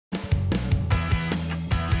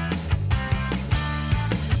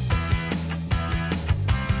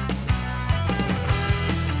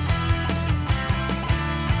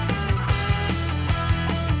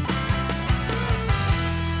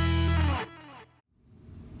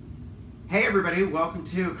Hey everybody, welcome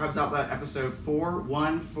to Cubs Outlet episode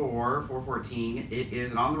 414. It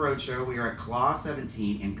is an on the road show. We are at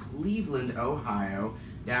COL414 in Cleveland, Ohio,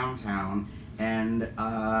 downtown, and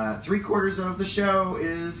 3/4 of the show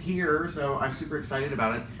is here, so I'm super excited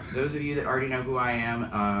about it. Those of you that already know who I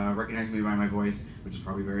am recognize me by my voice, which is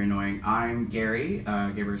probably very annoying. I'm Gary,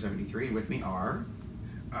 Gabriel73, and with me are...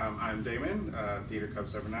 I'm Damon, Theater Cub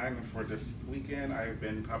 79, and for this weekend I've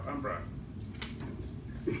been Pup Umbra.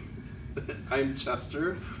 I'm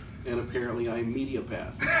Chester, and apparently I'm Media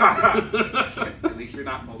Pass. At least you're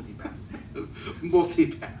not Multipass.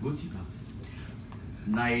 Multipass. Multipass.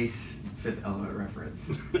 Nice Fifth Element reference.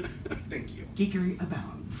 Thank you. Geekery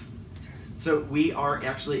abounds. So we are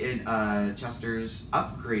actually in Chester's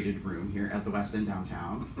upgraded room here at the West End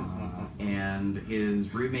downtown, and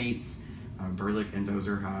his roommates Burlick and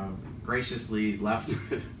Dozer have graciously left,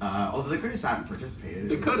 although they could have sat and participated.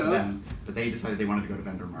 They could have. But they decided they wanted to go to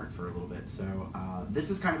Vendor Mart for a little bit. So this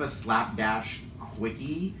is kind of a slapdash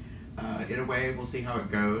quickie. In a way, we'll see how it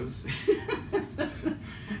goes.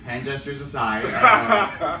 Hand gestures aside,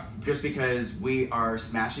 just because we are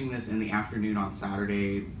smashing this in the afternoon on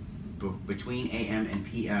Saturday between AM and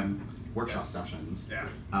PM workshop sessions. Yeah.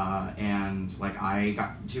 And like I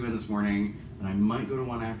got 2 in this morning, and I might go to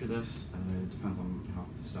 1 after this. It depends on how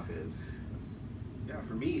the stuff is. Yeah,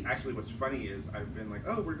 for me, actually what's funny is I've been like,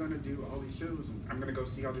 oh, we're going to do all these shows, and I'm going to go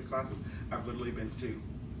see all these classes. I've literally been to 2.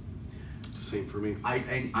 Same for me.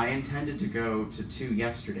 I intended to go to 2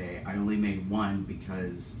 yesterday. I only made 1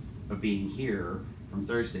 because of being here from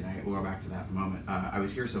Thursday night. We'll go back to that in a moment. I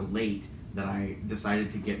was here so late that I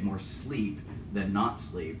decided to get more sleep than not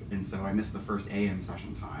sleep, and so I missed the first AM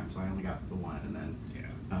session time, so I only got the 1 and then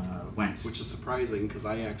went. Which is surprising because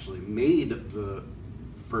I actually made the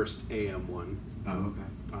first AM one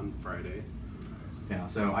on Friday. Yeah,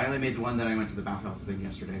 so I only made the 1, then I went to the bathhouse thing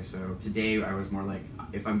yesterday, so today I was more like,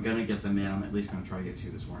 if I'm gonna get them in, I'm at least gonna try to get 2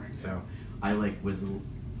 this morning. So I was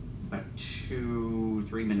about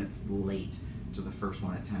 2-3 minutes late to the first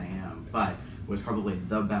one at 10 AM, but was probably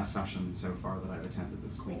the best session so far that I've attended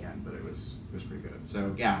this weekend, but it was pretty good.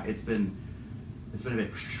 So yeah, it's been a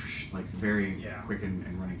bit like very quick and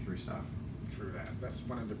running through stuff. True that. That's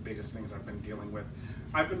one of the biggest things I've been dealing with.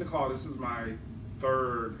 I've been to COL, this is my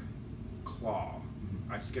 3rd COL.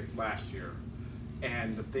 I skipped last year.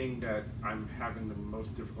 And the thing that I'm having the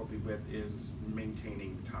most difficulty with is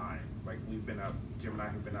maintaining time. Like Jim and I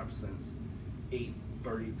have been up since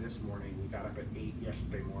 8:30 this morning. We got up at 8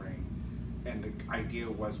 yesterday morning. And the idea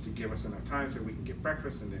was to give us enough time so we can get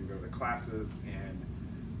breakfast and then go to classes. And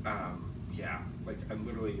like I'm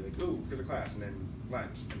literally like, oh, here's a class, and then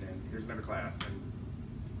lunch, and then here's another class,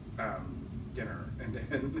 and dinner, and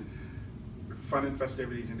then fun and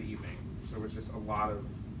festivities in the evening. So it's just a lot of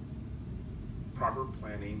proper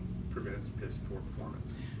planning prevents piss poor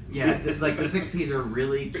performance. Yeah, like the 6 Ps are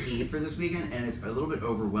really key for this weekend, and it's a little bit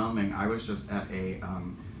overwhelming. I was just at a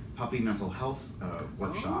puppy mental health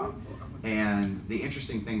workshop, and the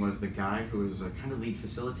interesting thing was the guy who was kind of lead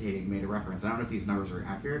facilitating made a reference. I don't know if these numbers are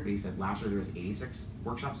accurate, but he said last year there was 86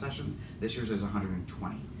 workshop sessions. This year there's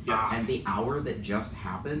 120. Yes. And the hour that just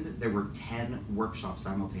happened, there were 10 workshops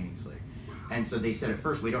simultaneously. And so they said at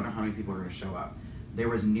first, we don't know how many people are going to show up. There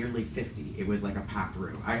was nearly 50. It was like a packed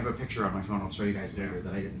room. I have a picture on my phone I'll show you guys later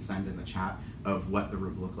that I didn't send in the chat of what the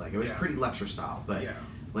room looked like. It was pretty lecture style, but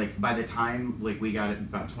like by the time we got it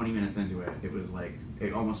about 20 minutes into it, it was like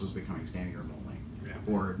it almost was becoming standing room only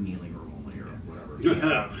or kneeling room only or whatever.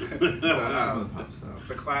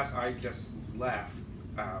 The class I just left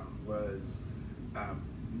was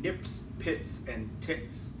nips, pits, and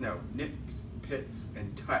tits. No, nips, pits,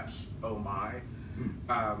 and touch. Oh my!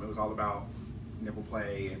 It was all about nipple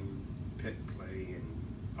play and pit play and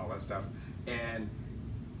all that stuff. And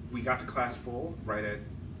we got to class full right at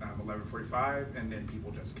 11:45, and then people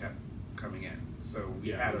just kept coming in. So we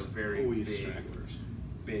had a very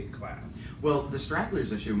big class. Well, the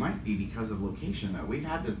stragglers issue might be because of location, though. We've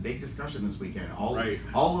had this big discussion this weekend. All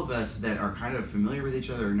of us that are kind of familiar with each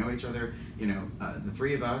other or know each other, you know, the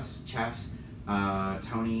 3 of us, Chess,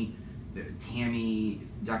 Tony, Tammy,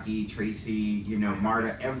 Ducky, Tracy, you know,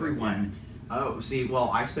 Marta, everyone. Oh, see, well,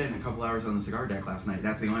 I spent a couple hours on the cigar deck last night.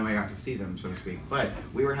 That's the only way I got to see them, so to speak. But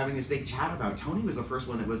we were having this big chat about, Tony was the first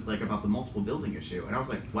one that was like about the multiple building issue. And I was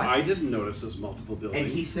like, what? I didn't notice this multiple building.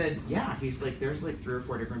 And he said, yeah, he's like, there's like 3 or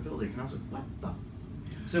 4 different buildings. And I was like, what the?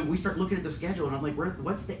 So we start looking at the schedule, and I'm like,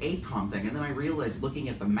 what's the ACOM thing? And then I realized, looking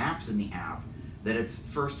at the maps in the app, that it's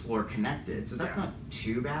first floor connected. So that's not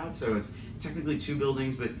too bad. So it's technically 2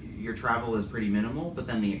 buildings, but your travel is pretty minimal. But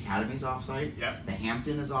then the Academy's off-site. Yep. The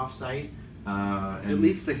Hampton is off-site. At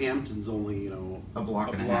least the Hampton's only, a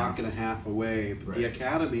block and a half away. But the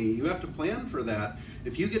Academy, you have to plan for that.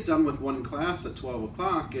 If you get done with one class at 12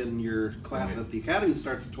 o'clock and your class at the Academy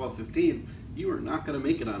starts at 12:15, you are not going to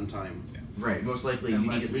make it on time. Right. Most likely, you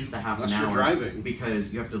need at least a half an hour driving,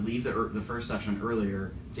 because you have to leave the first session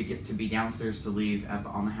earlier to get to be downstairs to leave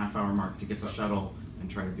on the half-hour mark to get the shuttle and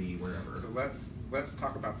try to be wherever. So let's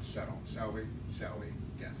talk about the shuttle, shall we? Shall we?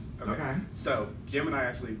 Yes. Okay. So Jim and I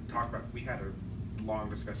actually talked about. We had a long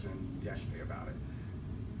discussion yesterday about it.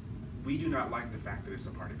 We do not like the fact that it's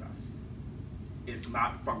a party bus. It's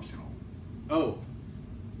not functional. Oh.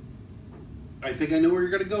 I think I know where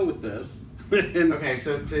you're going to go with this. Okay,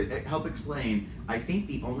 so to help explain, I think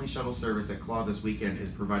the only shuttle service at COL this weekend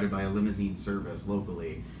is provided by a limousine service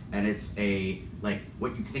locally, and it's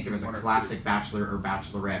what you think of as a classic bachelor or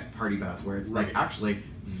bachelorette party bus, where it's actually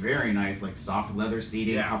very nice, soft leather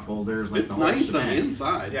seating, cup holders, it's the whole nice on the shebang.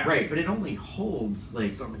 inside, right? But it only holds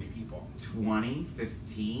so many people, 20,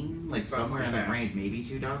 15, somewhere in that range, maybe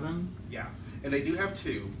 24. Yeah, and they do have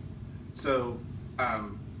two. So.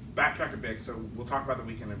 Backtrack a bit, so we'll talk about the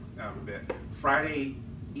weekend a bit. Thursday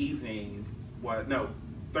evening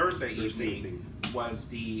was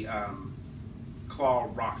the COL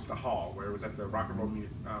Rocks the Hall, where it was at the Rock and Roll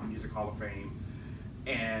Music Hall of Fame.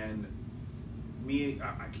 And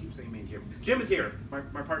I keep saying me and Jim. Jim is here,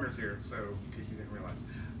 my partner's here, so in case you didn't realize.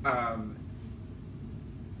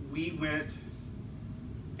 We went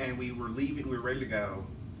and we were leaving, we were ready to go.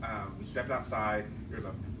 We stepped outside, there's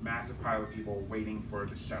a massive pile of people waiting for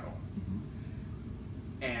the shuttle.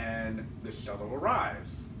 And the shuttle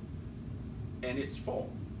arrives, and it's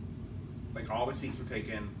full. All the seats are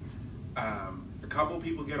taken. A couple of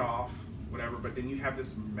people get off, whatever, but then you have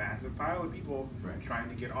this massive pile of people trying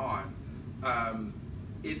to get on.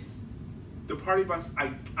 It's the party bus.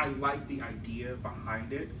 I like the idea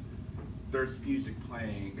behind it. There's music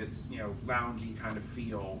playing. It's loungy kind of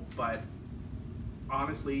feel, but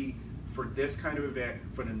honestly, for this kind of event,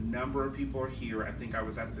 for the number of people are here, I think I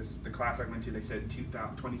was at the class I went to, they said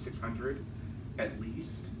 2,600 at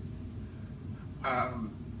least.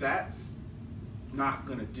 That's not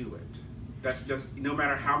going to do it. That's just, no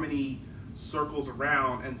matter how many circles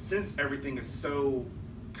around, and since everything is so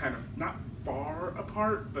kind of not far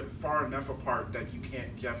apart, but far enough apart that you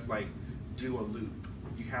can't just do a loop.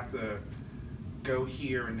 You have to go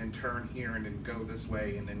here and then turn here and then go this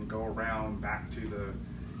way and then go around back to the.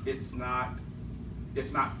 It's not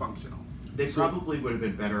functional. They probably would have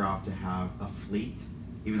been better off to have a fleet,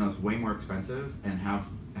 even though it's way more expensive, and have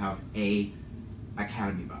a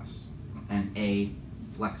Academy bus and a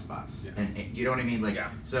flex bus, and you know what I mean,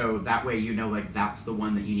 so that way that's the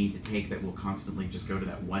one that you need to take that will constantly just go to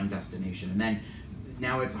that one destination, and then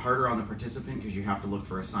now it's harder on the participant because you have to look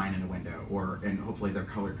for a sign in a window, and hopefully they're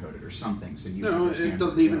color coded or something, so you. No, it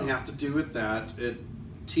doesn't even have to do with that.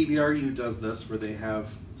 TBRU does this where they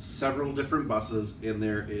have several different buses, and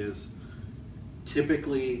there is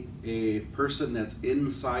typically a person that's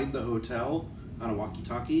inside the hotel on a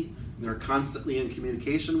walkie-talkie, and they're constantly in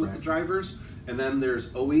communication with the drivers, and then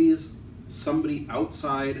there's always somebody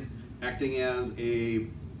outside acting as a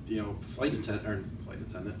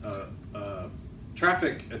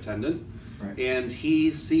traffic attendant, and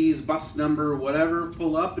he sees bus number whatever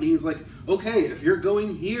pull up, and he's like, okay, if you're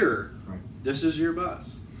going here, this is your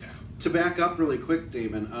bus. To back up really quick,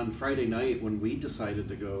 Damon, on Friday night when we decided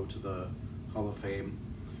to go to the Hall of Fame,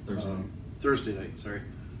 Thursday night, sorry,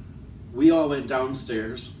 we all went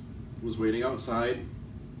downstairs, was waiting outside,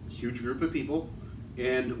 huge group of people,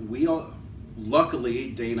 and we all, luckily,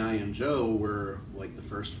 Dana and Joe were the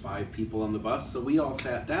first 5 people on the bus, so we all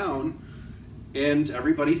sat down, and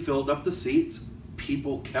everybody filled up the seats.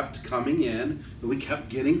 People kept coming in, and we kept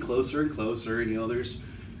getting closer and closer, and there's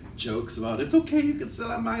jokes about it's okay, you can sit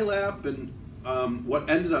on my lap, and what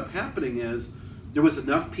ended up happening is there was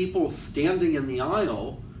enough people standing in the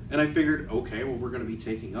aisle, and I figured, okay, well, we're going to be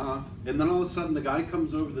taking off, and then all of a sudden the guy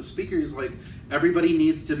comes over the speaker, he's like, everybody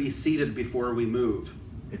needs to be seated before we move.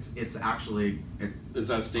 It's actually is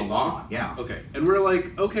that a state law? Yeah. Okay, and we're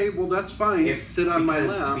like, okay, well, that's fine. Sit on my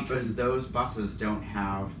lap because those buses don't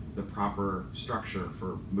have the proper structure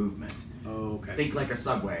for movement. Oh, okay. Think like a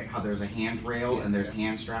subway, how there's a handrail and there's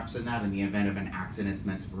hand straps in that. In the event of an accident, it's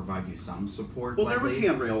meant to provide you some support. Well, there was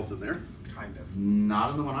handrails in there. Kind of.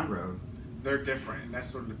 Not in the one I rode. They're different, and that's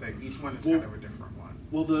sort of the thing. Each one is kind of a different one.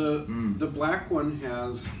 Well, the black one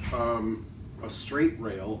has a straight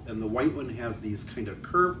rail, and the white one has these kind of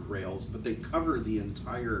curved rails, but they cover the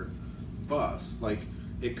entire bus.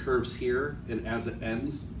 It curves here, and as it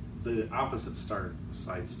ends, the opposite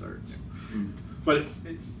side starts. But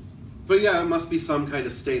But yeah, it must be some kind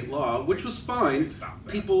of state law, which was fine.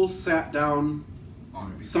 People sat down.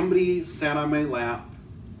 Somebody sat on my lap,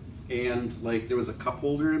 and like there was a cup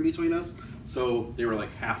holder in between us, so they were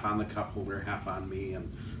like half on the cup holder, half on me,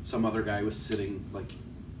 and some other guy was sitting like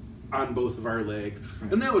on both of our legs,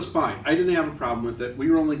 and that was fine. I didn't have a problem with it.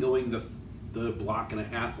 We were only going the block and a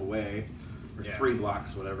half away, or 3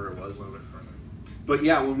 blocks, whatever it was. But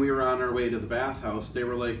yeah, when we were on our way to the bathhouse, they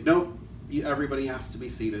were like, nope, everybody has to be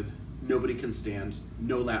seated. Nobody can stand.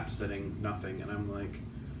 No lap sitting, nothing. And I'm like,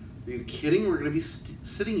 are you kidding? We're going to be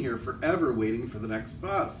sitting here forever waiting for the next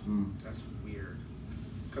bus. That's weird.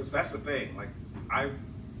 Because that's the thing. Like, I've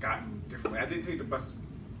gotten differently. I did take the bus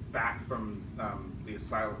back from the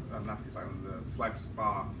asylum, not the asylum, the Flex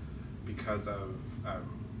Spa, because of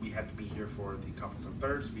we had to be here for the couples and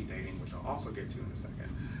third speed dating, which I'll also get to in a second.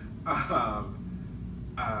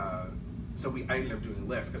 So I ended up doing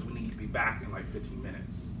Lyft because we need to be back in like 15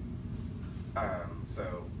 minutes.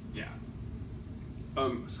 So yeah.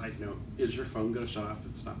 Side note: is your phone gonna shut off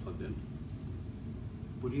if it's not plugged in?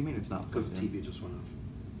 What do you mean it's not plugged in? Because the TV just went off,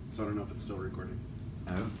 so I don't know if it's still recording.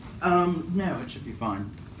 Oh. No, it should be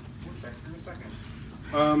fine. We'll check in a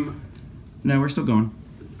second. No, we're still going.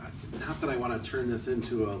 Not that I want to turn this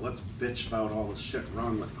into a let's bitch about all the shit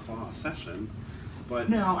wrong with Claw session, but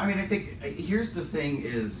no, I mean, I think here's the thing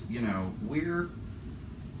is, you know,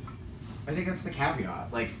 I think that's the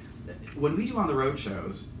caveat. Like, when we do on the road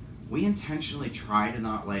shows, we intentionally try to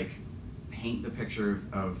not like paint the picture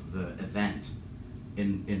of the event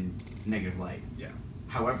in negative light. Yeah.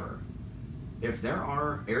 However, if there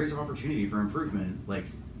are areas of opportunity for improvement, like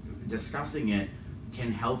discussing it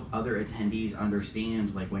can help other attendees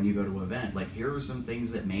understand, like when you go to an event, like here are some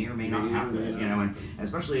things that may or may not happen, you know, and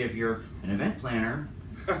especially if you're an event planner,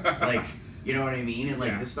 like, you know what I mean? And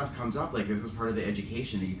like this stuff comes up, like this is part of the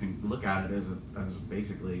education that you can look at it as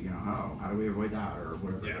basically, you know, oh, how do we avoid that or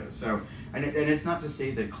whatever it is. So, and it's not to say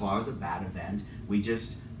that Claw is a bad event. We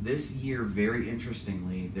just, this year, very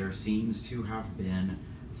interestingly, there seems to have been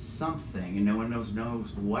something, and no one knows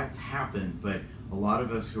what's happened, but a lot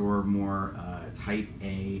of us who are more type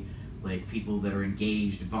A, like people that are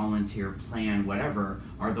engaged, volunteer, plan, whatever,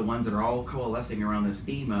 are the ones that are all coalescing around this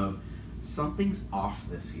theme of something's off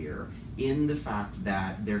this year, in the fact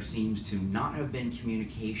that there seems to not have been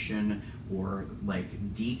communication or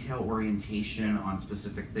like detail orientation on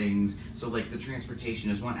specific things. So like the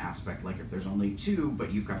transportation is one aspect, like if there's only 2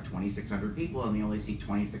 but you've got 2,600 people and they only see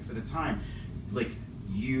 26 at a time, like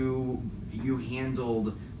you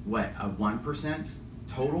handled what, a 1%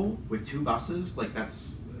 total with 2 buses? Like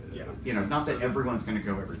that's you know, not that everyone's going to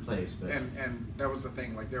go every place, but and that was the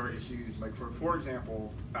thing. Like there were issues. Like for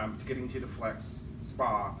example, getting to the Flex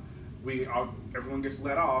Spa, everyone gets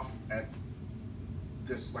let off at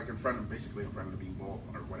this, like basically in front of the people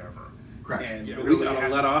or whatever. Correct. And we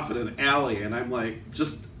got let off at an alley, and I'm like,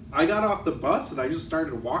 I got off the bus and I just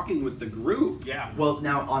started walking with the group. Yeah. Well,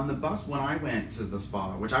 now on the bus when I went to the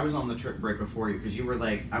spa, which I was on the trip right before you, because you were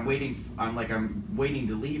like, I'm waiting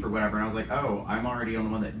to leave or whatever, and I was like, oh, I'm already on the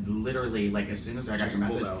one that literally, like, as soon as I got your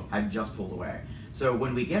message, had just pulled away. So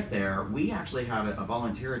when we get there, we actually had a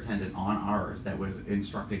volunteer attendant on ours that was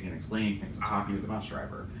instructing and explaining things and talking to the bus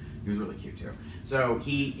driver. He was really cute too. So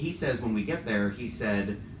he says when we get there, he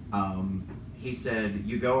said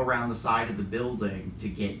you go around the side of the building to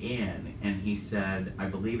get in, and he said, I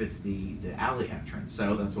believe it's the alley entrance.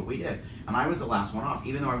 So that's what we did. And I was the last one off.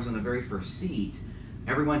 Even though I was in the very first seat,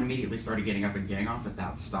 everyone immediately started getting up and getting off at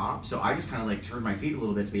that stop. So I just kind of like turned my feet a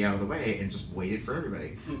little bit to be out of the way and just waited for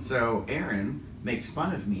everybody. So Aaron makes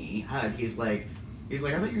fun of me. He's like, I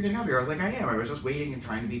thought you were getting off here. I was like, I am. I was just waiting and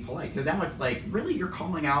trying to be polite. Because now it's like, really, you're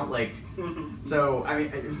calling out like, so, I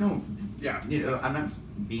mean, there's no, you know, I'm not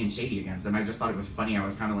being shady against them. I just thought it was funny. I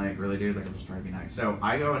was kind of like, really, dude, like, I'm just trying to be nice. So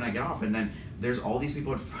I go and I get off, and then there's all these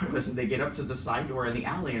people in front of us, and they get up to the side door in the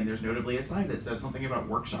alley, and there's notably a sign that says something about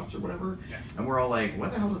workshops or whatever. Yeah. And we're all like,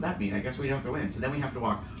 what the hell does that mean? I guess we don't go in. So then we have to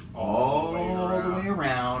walk all the way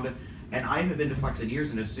around. And I haven't been to Flex in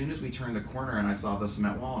years, and as soon as we turned the corner and I saw the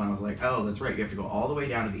cement wall, and I was like, oh, that's right, you have to go all the way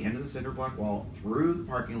down to the end of the cinder block wall, through the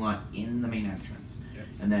parking lot, in the main entrance. Yep.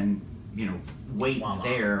 And then, you know, wait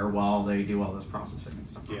there while they do all this processing and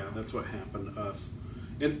stuff. Yeah, that's what happened to us.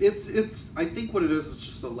 And it's I think what it is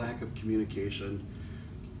just a lack of communication,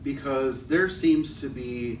 because there seems to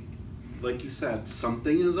be, like you said,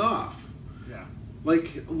 something is off. Yeah.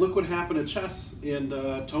 Like, look what happened to Chess and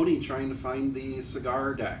Tony trying to find the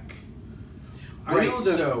cigar deck. Right,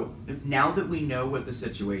 so now that we know what the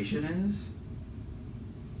situation is,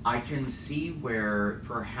 I can see where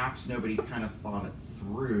perhaps nobody kind of thought it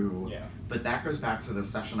through. Yeah. But that goes back to the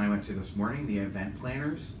session I went to this morning, the event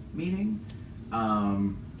planners meeting. That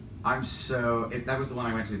was the one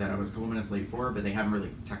I went to that I was a couple minutes late for, but they hadn't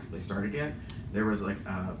really technically started yet. There was like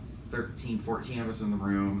 13, 14 of us in the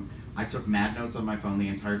room. I took mad notes on my phone the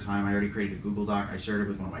entire time. I already created a Google Doc. I shared it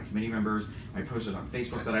with one of my committee members. I posted on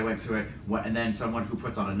Facebook that I went to it. And then someone who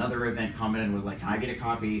puts on another event commented and was like, "Can I get a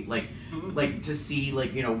copy?" Like to see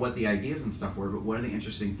what the ideas and stuff were. But one of the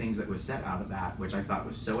interesting things that was set out of that, which I thought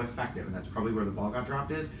was so effective, and that's probably where the ball got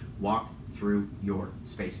dropped, is walk through your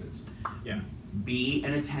spaces. Yeah. Be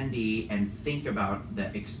an attendee and think about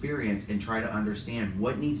the experience and try to understand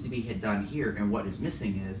what needs to be done here, and what is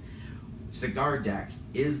missing is cigar deck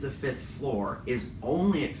is the 5th floor, is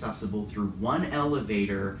only accessible through one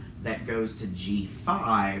elevator that goes to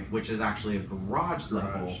G5, which is actually a garage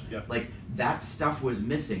level. Yep. Like, that stuff was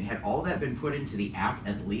missing. Had all that been put into the app,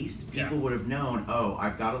 at least people would have known, oh,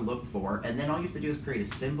 I've got to look for, and then all you have to do is create a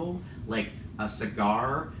symbol, like a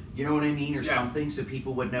cigar, you know what I mean, or something, so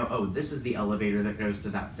people would know, oh, this is the elevator that goes to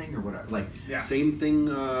that thing, or whatever. Like, same thing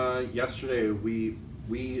yesterday. We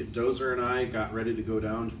Dozer and I got ready to go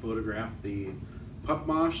down to photograph the pup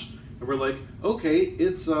mosh, and we're like, okay,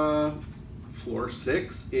 it's floor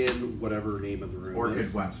 6 in whatever name of the room Orchid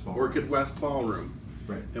is. West Ballroom. Orchid West Ballroom.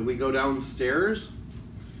 Right. And we go downstairs,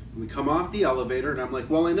 and we come off the elevator, and I'm like,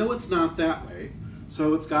 well, I know it's not that way,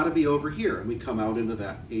 so it's got to be over here. And we come out into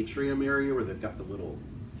that atrium area where they've got the little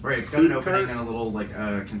it's got an opening and a little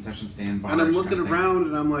concession stand bar. And I'm looking around,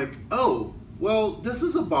 and I'm like, oh, well, this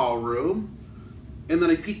is a ballroom. And then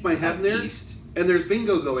I peek my head in there, east. And there's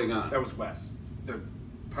bingo going on. That was west. The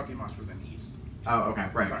puppy mosh was in east. Oh, okay,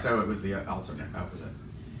 right. Sorry. So it was the alternate opposite.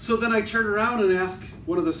 So then I turn around and ask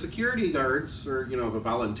one of the security guards, or the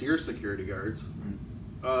volunteer security guards,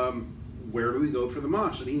 where do we go for the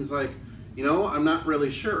mosh? And he's like, I'm not really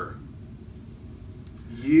sure.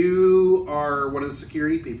 You are one of the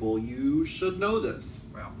security people. You should know this.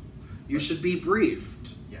 Well, you should be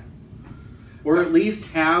briefed. Yeah. Or at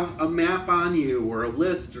least have a map on you or a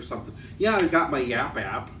list or something. Yeah, I got my Yap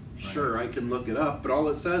app. Sure, I can look it up. But all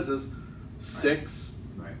it says is 6,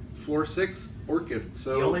 floor 6, Orchid.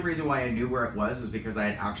 So the only reason why I knew where it was because I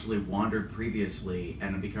had actually wandered previously,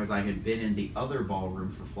 and because I had been in the other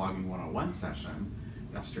ballroom for Flogging 101 session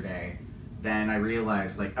yesterday. Then I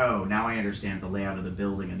realized, oh, now I understand the layout of the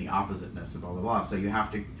building and the oppositeness of blah, blah, blah. So you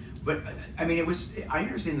have to, but I mean, I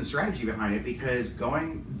understand the strategy behind it because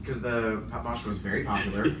the pup mosh was very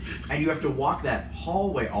popular, and you have to walk that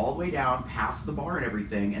hallway all the way down past the bar and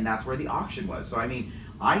everything, and that's where the auction was. So I mean,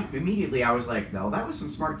 I was like, no, that was some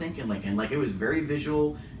smart thinking, Lincoln. It was very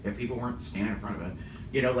visual if people weren't standing in front of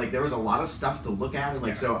it. There was a lot of stuff to look at,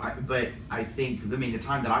 and but I think, the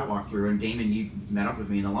time that I walked through, and Damon, you met up with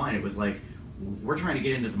me in the line, it was like, we're trying to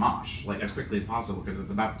get into the mosh as quickly as possible because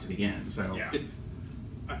it's about to begin. So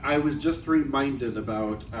I was just reminded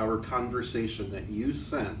about our conversation that you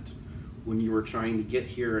sent when you were trying to get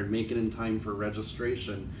here and make it in time for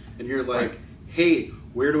registration, and you're like, hey,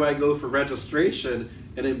 where do I go for registration?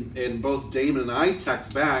 And both Damon and I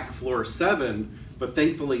text back floor 7, but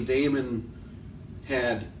thankfully Damon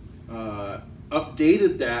had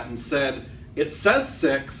updated that and said it says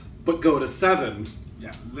 6, but go to 7.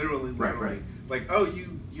 Yeah, literally. Right. Like, oh,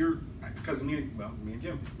 you're, because me and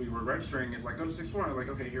Jim, we were registering. It's like, go to 6th floor. I'm like,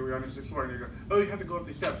 okay, here we are on the 6th floor. And they go, oh, you have to go up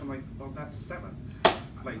these steps. I'm like, well, that's 7.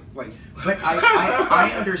 But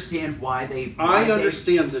I understand why they.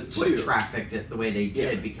 Understand it too. Trafficked it the way they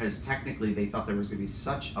did because technically they thought there was going to be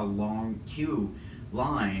such a long queue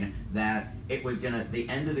line that it was the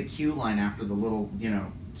end of the queue line after the little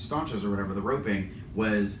stanchos or whatever, the roping,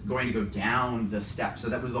 was going to go down the steps. So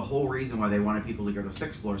that was the whole reason why they wanted people to go to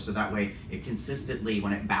 6th floor, so that way it consistently,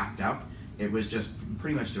 when it backed up, it was just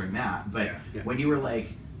pretty much doing that. But when you were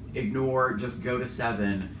like, ignore, just go to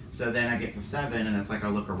 7, so then I get to 7, and it's like I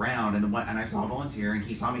look around, and I saw a volunteer, and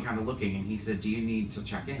he saw me kind of looking, and he said, do you need to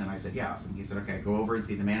check in? And I said, yes. And he said, okay, go over and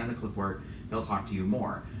see the man on the clipboard. He'll talk to you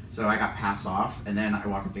more. So I got passed off, and then I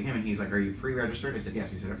walk up to him, and he's like, are you pre-registered? I said,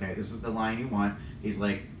 yes. He said, okay, this is the line you want. He's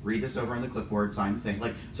like, read this over on the clipboard, sign the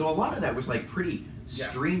thing. So a lot of that was pretty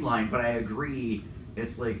streamlined, but I agree,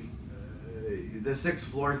 it's the 6th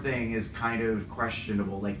floor thing is kind of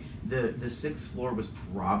questionable. The 6th floor was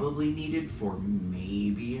probably needed for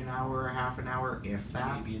maybe an hour or half an hour, if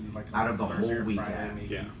that, maybe in out of the Thursday whole or weekend. Friday,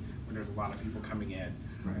 maybe, when there's a lot of people coming in.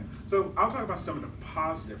 Right. So I'll talk about some of the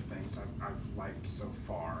positive things I've liked so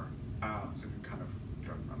far. So we kind of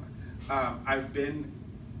joking on that.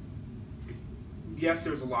 Yes,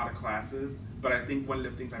 there's a lot of classes, but I think one of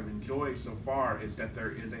the things I've enjoyed so far is that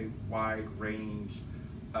there is a wide range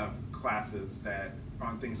of classes that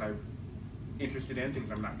on things I'm interested in, things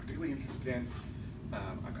I'm not particularly interested in.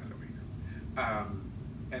 I've got it over here.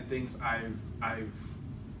 And things I've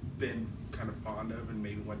been kind of fond of and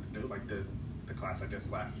maybe wanted to do, like the class I just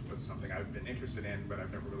left was something I've been interested in, but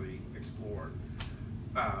I've never really explored.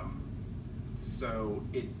 So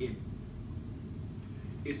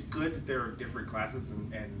it's good that there are different classes,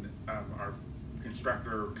 and our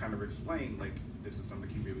instructor kind of explained, like, this is something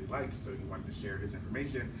he really liked, so he wanted to share his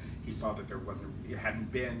information. He saw that it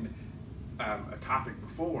hadn't been a topic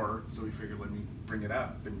before, so he figured, let me bring it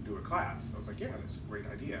up and do a class. I was like, yeah, that's a great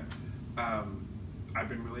idea. I've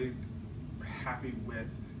been really happy with,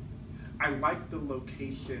 I like the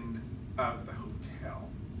location of the hotel.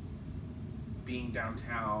 Being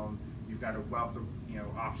downtown, you've got a wealth of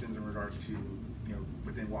options in regards to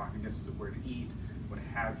within walking distance of where to eat, what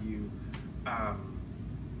have you.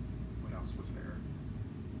 What else was there?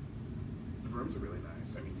 The rooms are really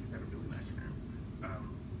nice. I mean, you've got a really nice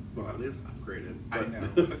room. Well, it is upgraded. I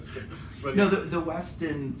know. But no, the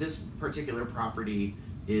Westin, this particular property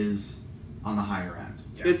is on the higher end.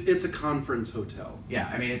 Yeah. It's a conference hotel. Yeah,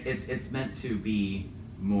 I mean, it's meant to be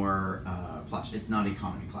more plush. It's not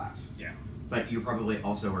economy class. Yeah. But you probably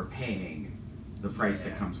also are paying the price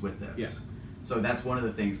that comes with this. Yeah. So that's one of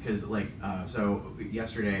the things, because so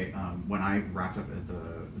yesterday when I wrapped up at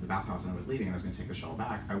the bathhouse and I was leaving and I was going to take the shuttle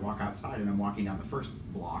back, I walk outside and I'm walking down the first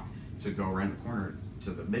block to go around the corner to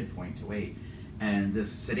the midpoint to wait, and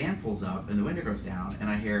this sedan pulls up and the window goes down and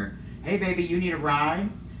I hear, "Hey baby, you need a ride?"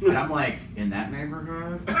 And I'm like, in that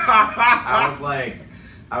neighborhood? I was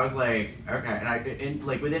like, okay, and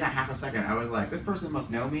like within a half a second, I was like, this person must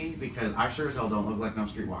know me because I sure as hell don't look like no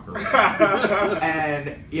streetwalker.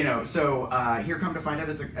 And so here come to find out,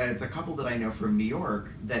 it's a couple that I know from New York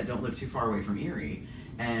that don't live too far away from Erie,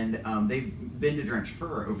 and they've been to Drenched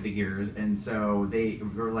Fir over the years, and so they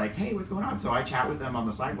were like, hey, what's going on? So I chat with them on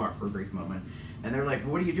the sidewalk for a brief moment, and they're like,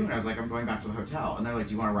 what are you doing? I was like, I'm going back to the hotel, and they're like,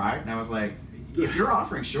 do you want to ride? And I was like, if you're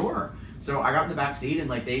offering, sure. So I got in the back seat and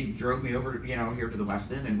like they drove me over, here to the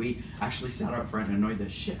Westin, and we actually sat out front and annoyed the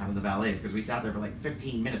shit out of the valets because we sat there for like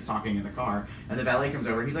 15 minutes talking in the car, and the valet comes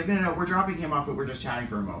over and he's like, no, we're dropping him off, but we're just chatting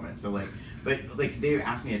for a moment. So but they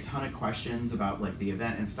asked me a ton of questions about like the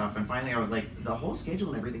event and stuff, and finally I was like, the whole schedule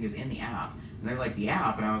and everything is in the app, and they're like, the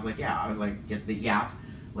app, and I was like, yeah, I was like, get the app.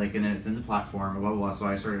 And then it's in the platform, blah, blah, blah. So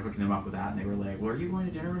I started hooking them up with that, and they were like, well, are you going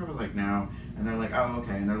to dinner? And I was like, no. And they're like, oh,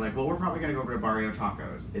 okay. And they're like, well, we're probably going to go over to Barrio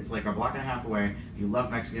Tacos. It's like a block and a half away. If you love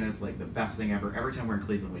Mexican, it's like the best thing ever. Every time we're in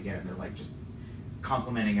Cleveland, we get it. And they're like just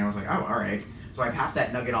complimenting. And I was like, oh, all right. So I passed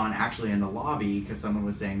that nugget on actually in the lobby because someone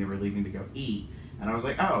was saying they were leaving to go eat. And I was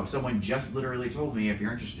like, oh, someone just literally told me, if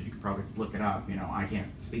you're interested, you could probably look it up. I can't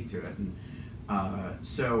speak to it. And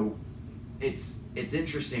so it's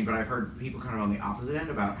interesting, but I've heard people kind of on the opposite end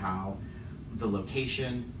about how the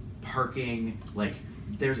location, parking, like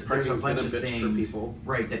there's a bunch of things, for people.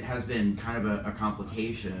 Right, that has been kind of a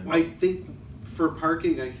complication. I think for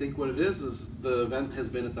parking, what it is the event has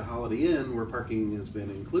been at the Holiday Inn where parking has been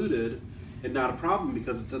included and not a problem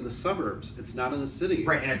because it's in the suburbs. It's not in the city.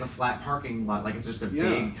 Right, and it's a flat parking lot, like it's just a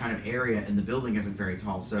big kind of area, and the building isn't very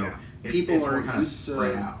tall, so people are kind of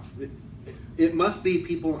spread out. It must be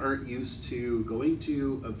people aren't used to going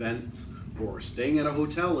to events or staying at a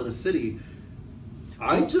hotel in a city.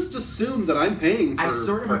 I just assume that I'm paying for I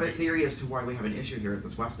sort of parking. have a theory as to why we have an issue here at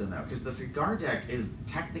this Westin, though, because the cigar deck is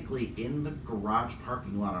technically in the garage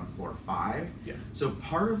parking lot on floor 5. Yeah. So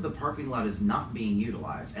part of the parking lot is not being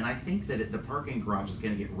utilized, and I think that the parking garage is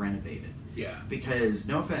going to get renovated. Yeah. Because,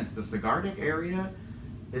 no offense, the cigar deck area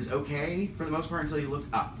is okay for the most part until you look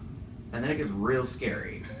up. And then it gets real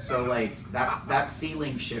scary. So like that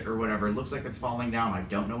ceiling shit or whatever looks like it's falling down. I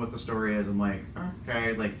don't know what the story is. I'm like,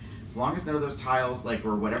 okay, like as long as none of those tiles like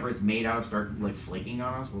or whatever it's made out of start like flaking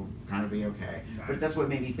on us, we'll kind of be okay. Nice. But that's what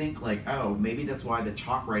made me think like, oh, maybe that's why the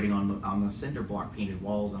chalk writing on the cinder block painted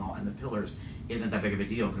walls and the pillars isn't that big of a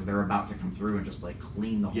deal because they're about to come through and just like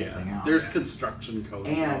clean the whole thing out. There's construction codes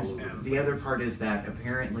and all over the other part is that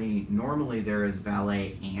apparently normally there is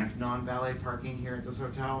valet and non-valet parking here at this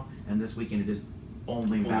hotel, and this weekend it is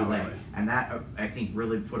only valet. And that I think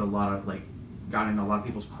really put got in a lot of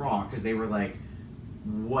people's craw because they were like,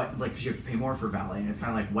 what, like, because you have to pay more for valet, and it's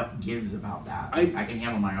kind of like, what gives about that? I can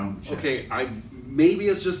handle my own shit. Okay, maybe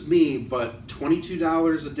it's just me, but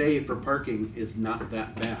 $22 a day for parking is not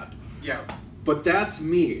that bad. Yeah. But that's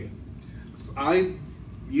me. I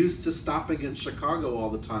used to stopping in Chicago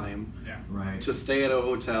all the time to stay at a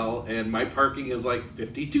hotel, and my parking is like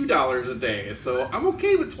 $52 a day, so I'm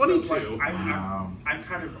okay with $22. So, like, I'm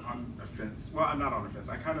kind of on the fence. Well, I'm not on the fence.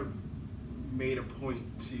 I kind of made a point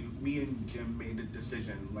to, me and Jim made a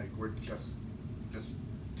decision, like we're just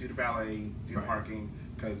do the valet, do the parking,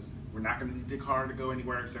 because we're not going to need the car to go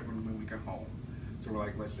anywhere except when we get home. So we're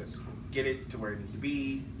like, let's just get it to where it needs to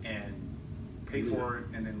be and pay for it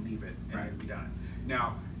and then leave it and then be done.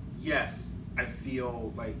 Now, yes, I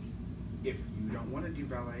feel like if you don't want to do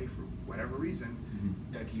valet for whatever reason,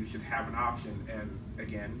 that you should have an option. And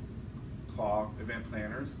again, call event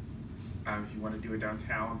planners. If you want to do it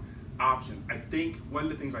downtown, options. I think one of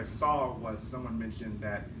the things I saw was someone mentioned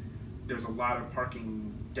that there's a lot of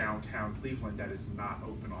parking downtown Cleveland that is not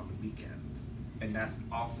open on the weekends, and that's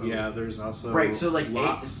also there's also right. So like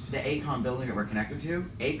lots. the ACOM building that we're connected to,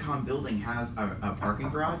 ACOM building has a parking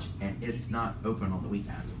garage, and it's not open on the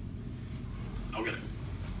weekend. Okay.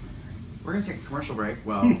 We're gonna take a commercial break.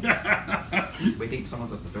 Well, we think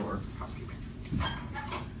someone's at the door. Housekeeping.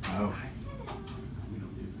 Oh.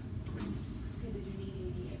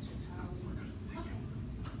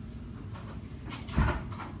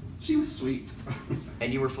 She was sweet.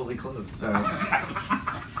 And you were fully clothed, so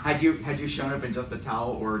had you shown up in just a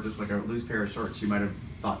towel or just like a loose pair of shorts, you might have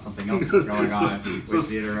thought something else was going on with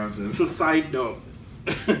the interruption. So side note,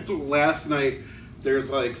 last night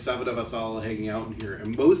there's like 7 of us all hanging out in here,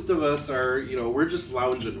 and most of us are, we're just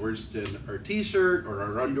lounging. We're just in our t-shirt or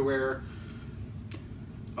our underwear.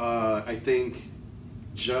 I think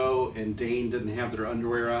Joe and Dane didn't have their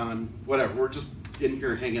underwear on. Whatever, we're just in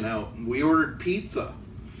here hanging out. We ordered pizza.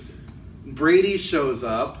 Brady shows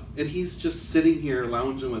up, and he's just sitting here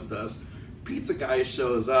lounging with us. Pizza guy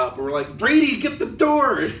shows up, and we're like, Brady, get the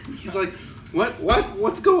door! And he's like,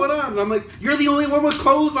 what's going on? And I'm like, you're the only one with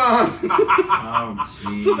clothes on! Oh,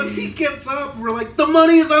 jeez. So then he gets up, and we're like, the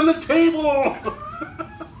money is on the table!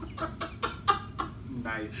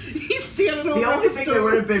 Nice. He's standing over the only thing door. that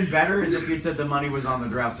would have been better is if you'd said the money was on the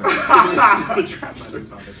dresser.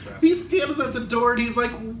 He's standing at the door, and he's like,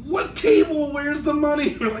 what table? Where's the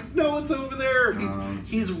money? We're like, no, it's over there.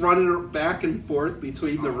 He's running back and forth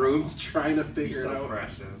between the rooms trying to figure it out.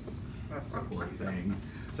 Precious. That's so Poor cute. thing.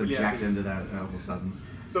 Subject into that all of a sudden.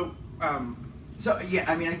 So, yeah,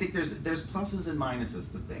 I mean, I think there's pluses and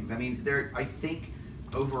minuses to things. I mean, I think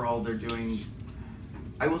overall they're doing.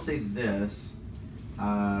 I will say this,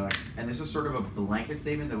 and this is sort of a blanket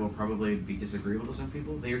statement that will probably be disagreeable to some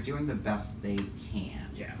people. They are doing the best they can.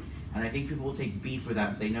 Yeah. And I think people will take beef with that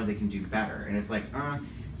and say, no, they can do better. And it's like,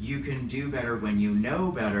 you can do better when you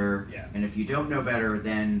know better. Yeah. And if you don't know better,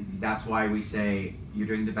 then that's why we say you're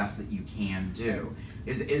doing the best that you can do.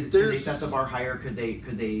 Could they set the bar higher? Could they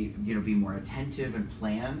be more attentive and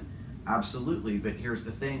plan? Absolutely. But here's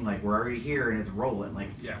the thing, like, we're already here and it's rolling. Like,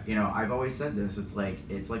 I've always said this, it's like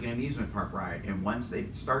an amusement park ride, and once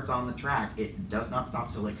it starts on the track, it does not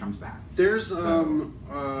stop till it comes back. There's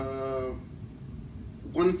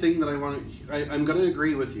one thing that I'm going to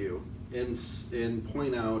agree with you and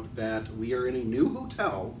point out that we are in a new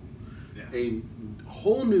hotel, a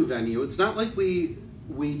whole new venue. It's not like we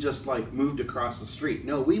just like moved across the street.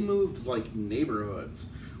 No, we moved like neighborhoods.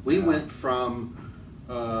 We went from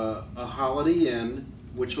a Holiday Inn,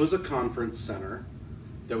 which was a conference center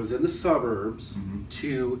that was in the suburbs,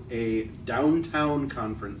 to a downtown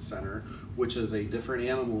conference center, which is a different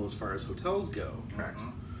animal as far as hotels go. Correct.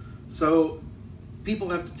 So people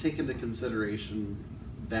have to take into consideration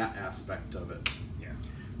that aspect of it. Yeah.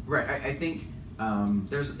 Right. I think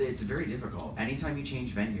it's very difficult. Anytime you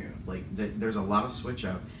change venue, like there's a lot of switch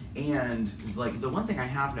up. And like the one thing I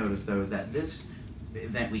have noticed though is that this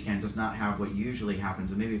event weekend does not have what usually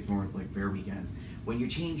happens, and maybe it's more like bear weekends. When you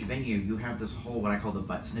change venue, you have this whole what I call the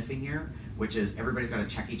butt sniffing year, which is everybody's got to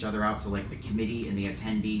check each other out. So like the committee and the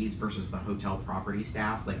attendees versus the hotel property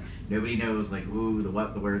staff, like nobody knows like who, the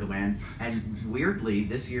what, the where, the when. And weirdly,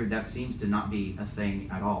 this year that seems to not be a thing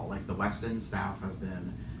at all. Like the Weston staff has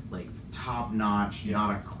been like top notch,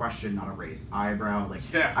 not a question, not a raised eyebrow. Like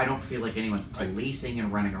I don't feel like anyone's policing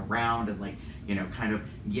and running around and like kind of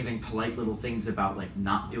giving polite little things about like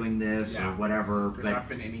not doing this or whatever. There's not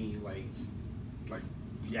been any like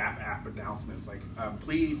Yap app announcements like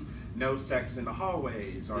please no sex in the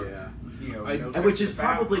hallways or no sex which is in the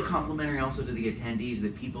probably bathroom. complimentary also to the attendees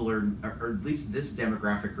that people are, or at least this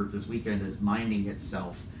demographic group this weekend is minding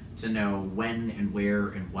itself to know when and where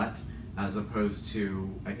and what, as opposed to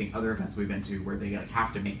I think other events we've been to where they like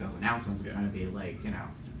have to make those announcements and kind of be like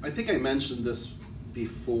I think I mentioned this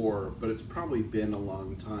before, but it's probably been a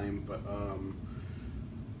long time, but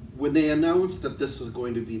when they announced that this was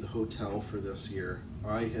going to be the hotel for this year,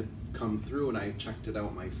 I had come through and I checked it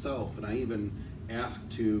out myself, and I even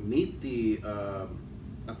asked to meet the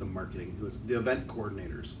not the marketing, it was the event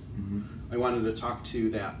coordinators. I wanted to talk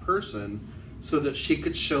to that person so that she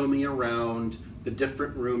could show me around the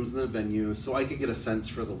different rooms in the venue so I could get a sense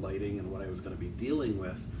for the lighting and what I was going to be dealing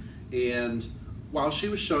with. And while she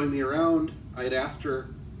was showing me around, I had asked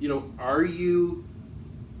her, you know, are you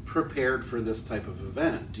prepared for this type of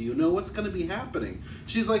event? Do you know what's going to be happening?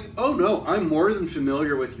 She's like, oh no, I'm more than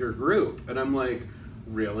familiar with your group. And I'm like,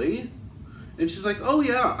 really? And she's like, oh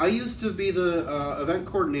yeah, I used to be the event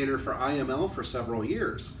coordinator for IML for several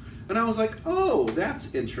years. And I was like, oh,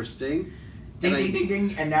 that's interesting. Ding, ding, ding,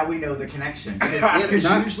 ding, and now we know the connection. Because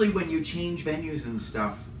usually when you change venues and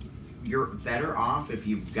stuff, you're better off if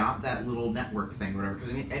you've got that little network thing, whatever.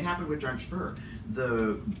 Because I mean, it happened with Drenched Fur.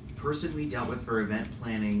 The person we dealt with for event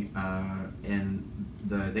planning, and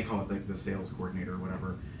they call it the sales coordinator or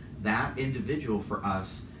whatever, that individual for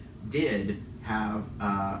us did have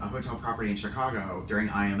a hotel property in Chicago during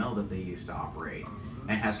IML that they used to operate,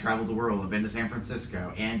 and has traveled the world and been to San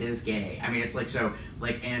Francisco and is gay. I mean, it's like, so,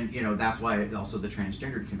 like, and, you know, that's why also the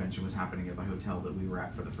transgendered convention was happening at the hotel that we were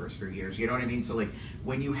at for the first few years. You know what I mean? So, like,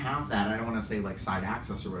 when you have that, I don't want to say, like, side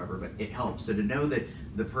access or whatever, but it helps. So to know that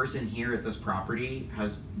the person here at this property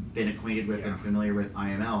has been acquainted with and familiar with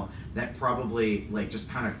IML, that probably, like, just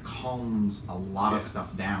kind of calms a lot of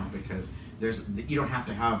stuff down, because you don't have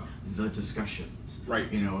to have the discussions,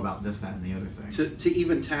 right? You know, about this, that, and the other thing. To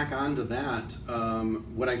even tack on to that,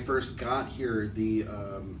 when I first got here, the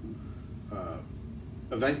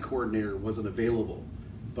event coordinator wasn't available,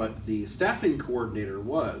 but the staffing coordinator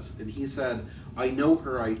was, and he said, I know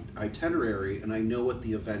her itinerary and I know what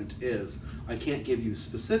the event is. I can't give you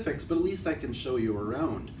specifics, but at least I can show you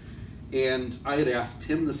around. And I had asked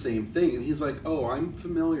him the same thing, and he's like, oh, I'm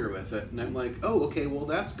familiar with it. And I'm like, oh, okay, well,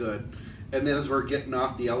 that's good. And then as we're getting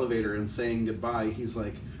off the elevator and saying goodbye, he's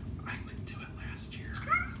like, I went to it last year.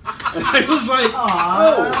 And I was like,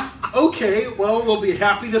 oh, okay, well, we'll be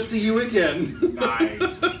happy to see you again.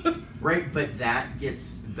 Nice. Right, but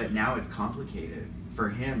now it's complicated for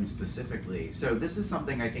him specifically. So this is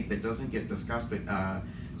something I think that doesn't get discussed, but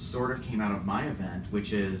sort of came out of my event,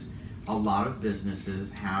 which is a lot of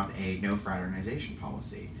businesses have a no fraternization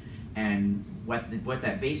policy. And what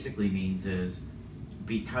that basically means is,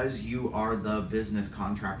 because you are the business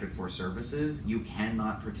contracted for services, you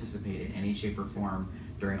cannot participate in any shape or form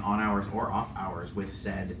during on hours or off hours with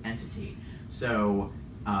said entity. So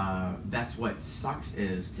that's what sucks,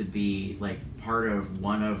 is to be like part of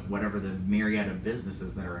one of whatever the myriad of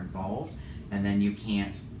businesses that are involved, and then you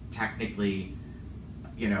can't technically,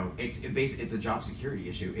 you know, it's a job security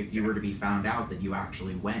issue if you were to be found out that you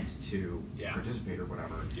actually went to participate or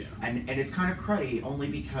whatever. Yeah. And it's kind of cruddy, only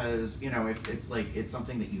because, you know, if it's like it's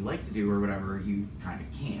something that you like to do or whatever, you kind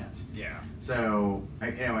of can't. Yeah. So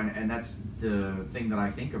you know, and that's the thing that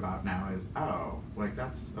I think about now is, oh, like,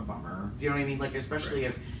 that's a bummer. Do you know what I mean? Like, especially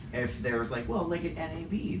if there's like, well, like at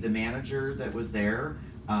NAB, the manager that was there,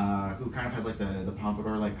 who kind of had like the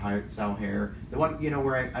pompadour, like high style hair. The one, you know,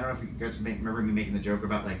 where I don't know if you guys remember me making the joke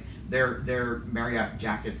about like their Marriott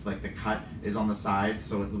jackets, like the cut is on the side,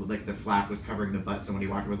 so like the flap was covering the butt, so when he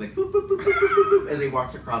walked, it was like boop, boop, boop, boop, boop, boop, as he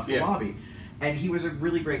walks across the lobby. And he was a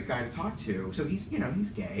really great guy to talk to. So he's, you know,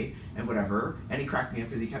 he's gay and whatever. And he cracked me up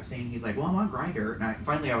because he kept saying, he's like, well, I'm on Grindr. And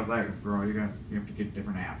finally I was like, bro, you have to get a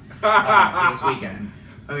different app for this weekend.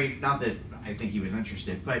 I mean, not that I think he was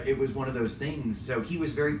interested, but it was one of those things. So he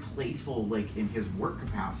was very playful, like, in his work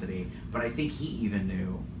capacity, but I think he even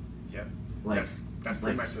knew. Yep. Like, that's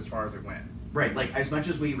pretty much as far as it went. Right, like, as much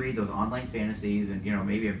as we read those online fantasies and, you know,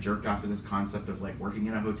 maybe have jerked off to this concept of, like, working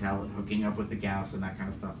in a hotel and hooking up with the guests and that kind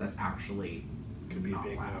of stuff, that's actually could be a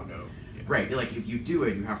big no-no. Yeah. Right, like, if you do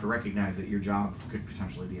it, you have to recognize that your job could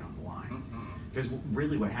potentially be on the line. Because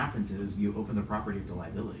really what happens is you open the property to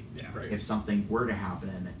liability. Yeah, right. If something were to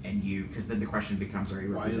happen and because then the question becomes, are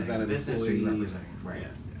you representing the business or are you representing, right? Yeah.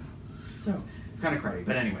 So, it's kind of cruddy,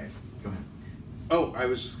 but anyways, go ahead. Oh, I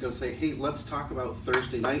was just going to say, hey, let's talk about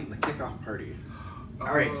Thursday night and the kickoff party.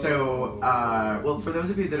 All right, so, well, for those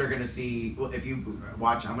of you that are going to see, well, if you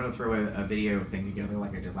watch, I'm going to throw a video thing together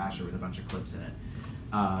like I did last year with a bunch of clips in it.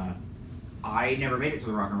 I never made it to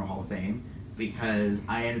the Rock and Roll Hall of Fame because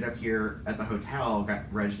I ended up here at the hotel,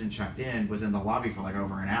 got regged and checked in, was in the lobby for like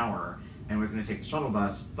over an hour, and was going to take the shuttle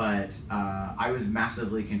bus, but I was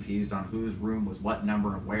massively confused on whose room was what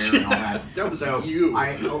number and where and all that. That was so you.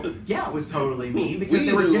 Yeah, it was totally me, because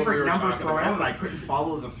there were different numbers thrown out and I couldn't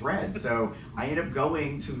follow the thread. So I ended up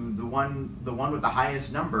going to the one with the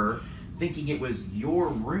highest number, thinking it was your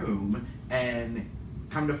room, and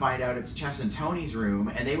come to find out it's Chess and Tony's room,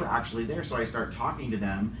 and they were actually there. So I start talking to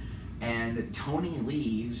them, and Tony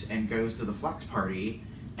leaves and goes to the flex party.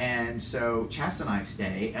 And so Chess and I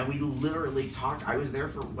stay, and we literally talked. I was there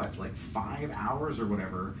for what, like 5 hours or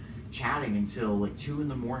whatever, chatting until like 2 in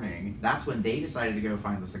the morning. That's when they decided to go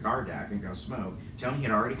find the cigar deck and go smoke. Tony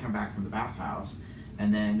had already come back from the bathhouse,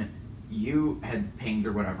 and then you had pinged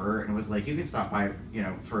or whatever, and it was like, you can stop by, you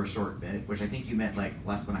know, for a short bit, which I think you meant like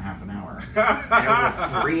less than a half an hour. And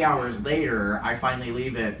over 3 hours later, I finally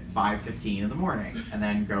leave at 5:15 in the morning, and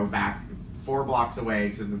then go back 4 blocks away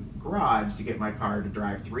to the garage to get my car to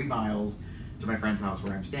drive 3 miles to my friend's house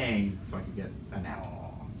where I'm staying so I could get a nap.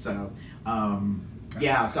 So,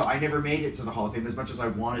 yeah, so I never made it to the Hall of Fame as much as I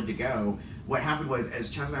wanted to go. What happened was, as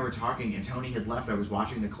Chaz and I were talking and Tony had left, I was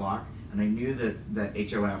watching the clock, and I knew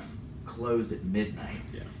that HOF closed at midnight.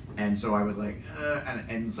 Yeah. And so I was like,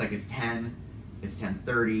 and it's like, it's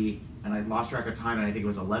 10:30, and I lost track of time, and I think it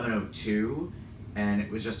was 11:02, and it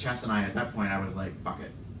was just Chess and I, and at that point I was like, fuck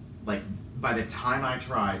it. Like, by the time I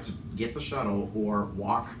tried to get the shuttle or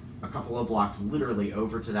walk a couple of blocks literally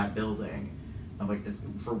over to that building, I'm like, it's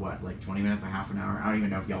for what, like 20 minutes, a half an hour? I don't even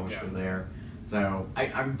know if y'all were still there. So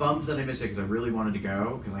I'm bummed that I missed it because I really wanted to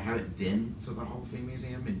go, because I haven't been to the Hall of Fame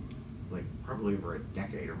Museum in like probably over a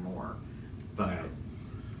decade or more. But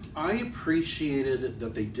I appreciated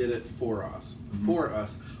that they did it for us.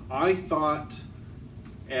 Mm-hmm. I thought,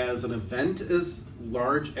 as an event as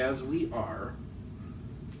large as we are,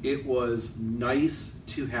 it was nice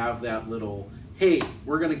to have that little, hey,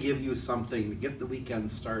 we're going to give you something to get the weekend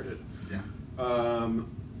started. Yeah.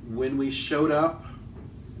 When we showed up,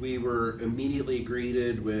 we were immediately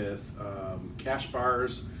greeted with cash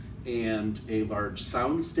bars and a large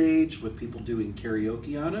sound stage with people doing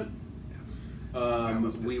karaoke on it.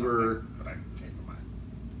 We were. But I changed my mind.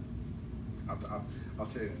 I'll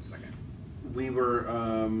tell you in a second. We were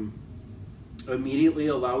immediately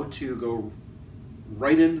allowed to go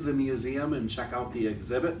right into the museum and check out the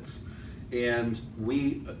exhibits, and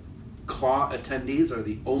we CLAW attendees are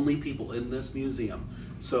the only people in this museum.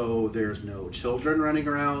 So there's no children running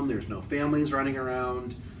around, there's no families running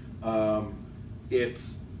around.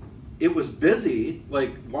 It was busy,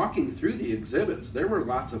 like walking through the exhibits. There were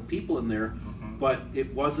lots of people in there, but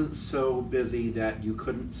it wasn't so busy that you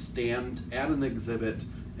couldn't stand at an exhibit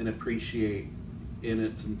and appreciate in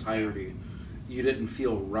its entirety. You didn't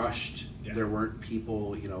feel rushed. Yeah. There weren't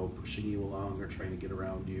people, you know, pushing you along or trying to get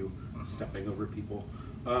around you, stepping over people.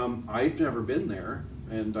 I've never been there,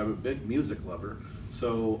 and I'm a big music lover,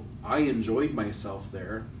 so I enjoyed myself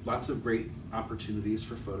there. Lots of great opportunities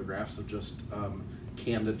for photographs of just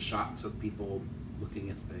candid shots of people looking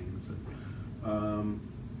at things. And,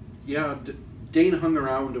 yeah, Dane hung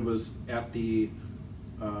around and was at the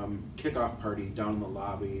kickoff party down in the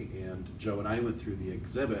lobby, and Joe and I went through the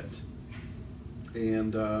exhibit.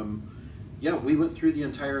 And yeah, we went through the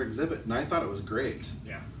entire exhibit, and I thought it was great.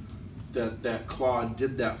 Yeah. That CLAW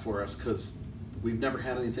did that for us, because we've never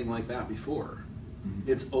had anything like that before.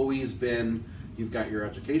 Mm-hmm. It's always been, you've got your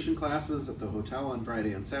education classes at the hotel on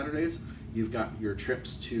Friday and Saturdays, you've got your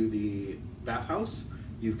trips to the bathhouse,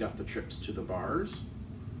 you've got the trips to the bars,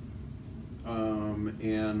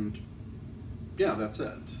 and yeah, that's it.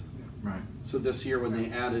 Yeah. Right. So this year when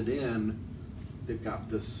they added in, they've got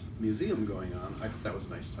this museum going on. I thought that was a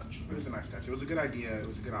nice touch. It was a nice touch. It was a good idea. It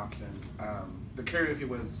was a good option. The karaoke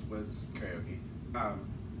was karaoke.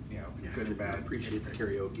 You know, yeah, good and bad. I appreciate the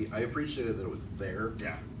karaoke. I appreciated that it was there.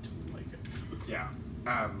 Yeah. Didn't like it. Yeah.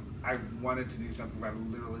 I wanted to do something, but I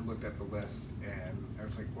literally looked at the list and I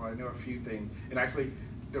was like, well, I know a few things. And actually,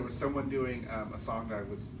 there was someone doing a song that I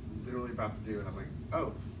was literally about to do, and I was like,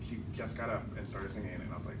 oh, she just got up and started singing,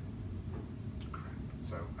 and I was like,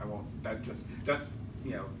 so I won't, that's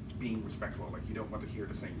you know, being respectful. Like, you don't want to hear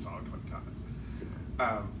the same song 20 times.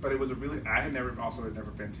 But it was a really, I had never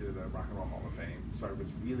been to the Rock and Roll Hall of Fame, so I was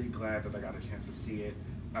really glad that I got a chance to see it.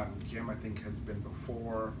 Jim, I think, has been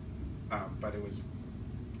before, but it was,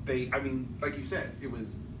 I mean, like you said, it was,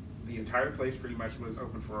 the entire place pretty much was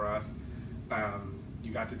open for us.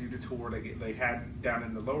 You got to do the tour. They had, down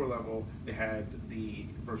in the lower level, they had the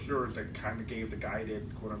brochures that kind of gave the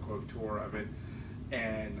guided, quote-unquote, tour of it.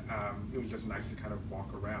 And it was just nice to kind of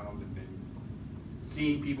walk around and then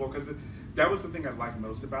seeing people, because that was the thing I liked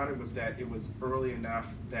most about it, was that it was early enough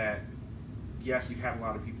that, yes, you had a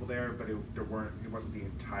lot of people there, but it wasn't the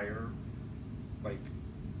entire, like,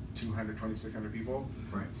 200-2,600 people.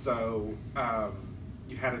 Right. So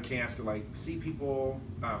you had a chance to, like, see people.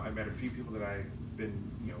 I met a few people that I've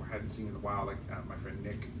been, you know, hadn't seen in a while, like my friend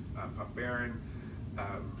Nick Pup Barron,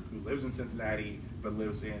 who lives in Cincinnati but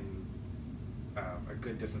lives in a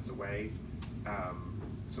good distance away.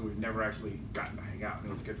 So we've never actually gotten to hang out, and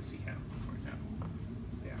it was good to see him, for example.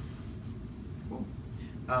 Yeah. Cool.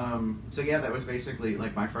 So yeah, that was basically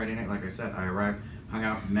like my Friday night. Like I said, I arrived, hung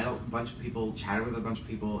out, met a bunch of people, chatted with a bunch of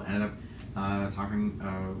people, ended up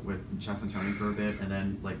talking with Chess and Tony for a bit, and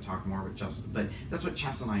then like talk more with Chess. But that's what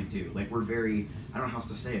Chess and I do. Like we're very, I don't know how else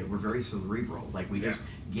to say it. We're very cerebral. Like we just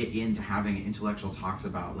get into having intellectual talks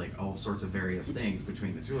about like all sorts of various things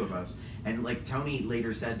between the two of us. And like Tony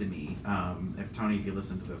later said to me, if you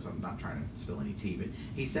listen to this, I'm not trying to spill any tea, but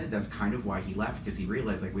he said that's kind of why he left, because he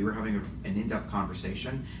realized like we were having an in-depth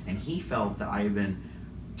conversation, and he felt that I had been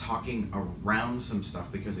talking around some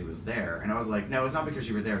stuff because he was there, and I was like, no, it's not because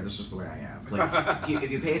you were there, that's just the way I am. Like if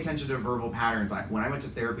you pay attention to verbal patterns, when I went to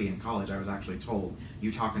therapy in college, I was actually told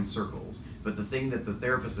you talk in circles, but the thing that the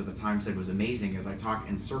therapist at the time said was amazing is I talk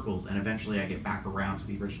in circles, and eventually I get back around to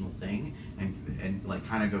the original thing and like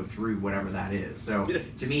kind of go through whatever that is. So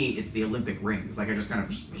to me, it's the Olympic rings. Like I just kind of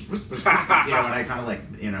and I kind of like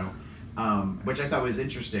which I thought was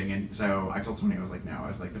interesting. And so I told Tony, I was like, no, I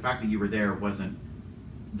was like, the fact that you were there wasn't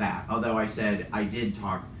that. Although I said I did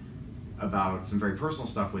talk about some very personal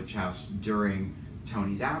stuff with Chess during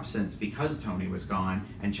Tony's absence because Tony was gone,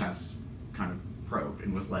 and Chess kind of probed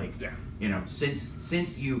and was like,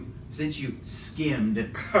 since you skimmed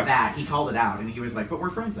that, he called it out, and he was like, but we're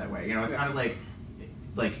friends that way. It's kind of like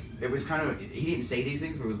it was kind of, he didn't say these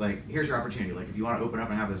things, but it was like, here's your opportunity. Like if you want to open up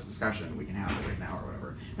and have this discussion, we can have it right now or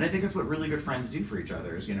whatever. And I think that's what really good friends do for each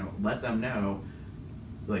other is, let them know,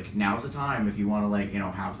 like, now's the time if you want to, like,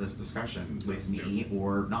 have this discussion with me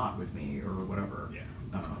or not with me or whatever. Yeah.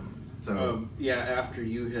 After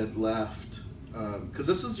you had left, because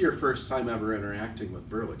this is your first time ever interacting with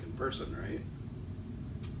Burlick in person, right?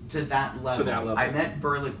 To that level. I met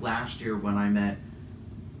Burlick last year when I met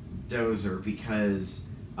Dozer, because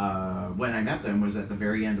when I met them was at the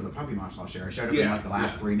very end of the puppy mosh last year. I showed up in like the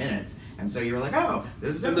last 3 minutes, and so you were like, "Oh,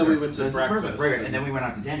 this is." And then we went to breakfast, and then we went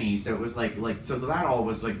out to Denny's. So it was like so that all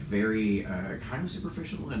was like very kind of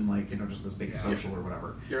superficial and like just this big social or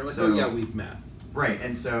whatever. You're like, so, we've met, right?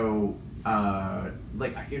 And so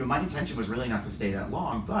my intention was really not to stay that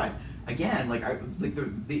long, but again,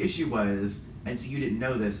 the issue was, and so you didn't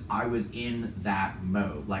know this, I was in that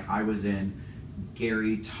mode, like I was in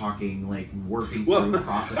Gary talking, like working through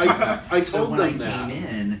processing stuff. I told them that. So when I came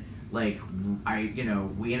in, like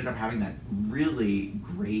we ended up having that really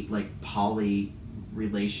great like poly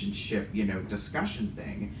relationship, discussion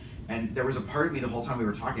thing. And there was a part of me the whole time we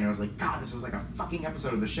were talking, I was like, God, this is like a fucking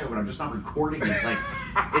episode of the show, but I'm just not recording it. Like,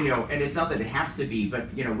 and it's not that it has to be,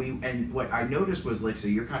 but and what I noticed was like, so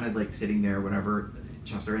you're kind of like sitting there, whatever,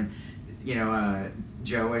 Chester, and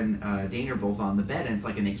Joe and Dane are both on the bed, and it's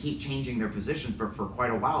like, and they keep changing their positions, but for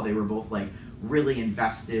quite a while they were both like really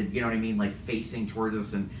invested, you know what I mean, like facing towards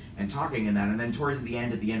us and talking and that, and then towards the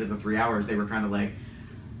end, at the end of the 3 hours, they were kind of like,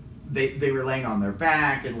 they were laying on their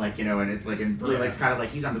back, and like, and it's like, and Burlick's kind of like,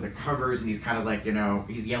 he's under the covers, and he's kind of like,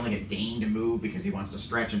 he's yelling at Dane to move because he wants to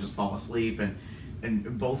stretch and just fall asleep, and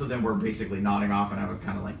both of them were basically nodding off, and I was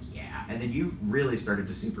kind of like, yeah, and then you really started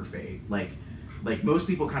to super fade, like most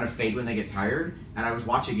people kind of fade when they get tired, and I was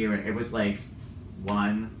watching you, and it was like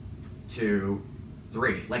 1, 2,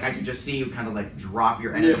 3. Like I could just see you kind of like drop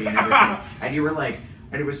your energy and everything, and you were like,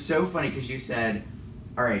 and it was so funny because you said,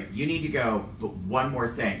 all right, you need to go, but one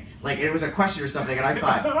more thing. Like, it was a question or something, and I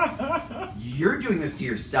thought, you're doing this to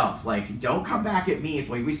yourself. Like, don't come back at me if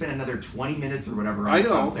we spend another 20 minutes or whatever on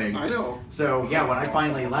something. I know. So, yeah, when I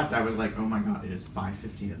finally left, I was like, oh my God, it is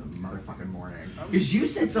 5:15 in the motherfucking morning. Because you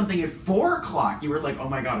said something at 4 o'clock. You were like, oh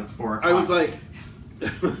my God, it's 4 o'clock.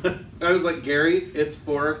 I was like, Gary, it's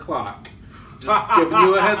 4 o'clock. Just giving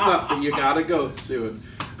you a heads up that you gotta go soon.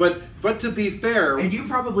 But to be fair, and you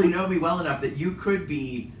probably know me well enough that you could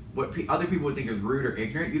be what other people would think is rude or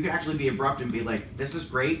ignorant. You could actually be abrupt and be like, "This is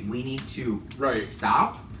great. We need to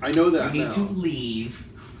stop. I know that. We need to leave.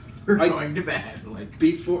 We're going to bed." Like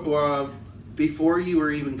before you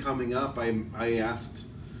were even coming up, I asked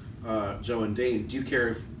Joe and Dane, "Do you care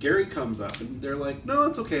if Gary comes up?" And they're like, "No,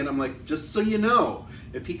 it's okay." And I'm like, "Just so you know,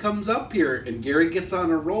 if he comes up here and Gary gets on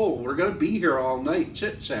a roll, we're gonna be here all night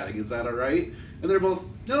chit-chatting. Is that all right?" And they're both,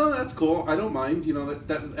 "No, that's cool. I don't mind.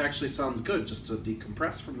 That actually sounds good, just to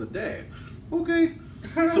decompress from the day." Okay.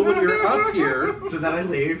 So when you're up here, so then I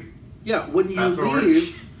leave. Yeah, when you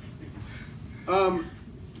leave,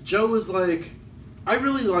 Joe was like, I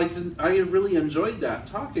really enjoyed that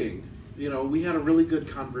talking. We had a really good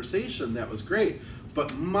conversation. That was great.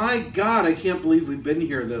 But my God, I can't believe we've been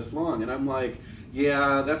here this long. And I'm like,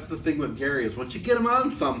 yeah, that's the thing with Gary, is once you get him on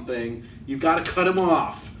something, you've got to cut him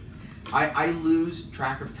off. I lose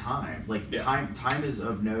track of time. Time is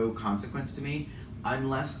of no consequence to me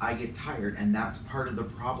unless I get tired, and that's part of the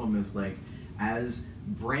problem. Is like, as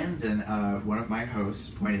Brandon, one of my hosts,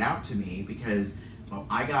 pointed out to me, because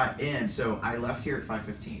I got in, so I left here at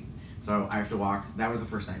 5:15. So I have to walk, that was the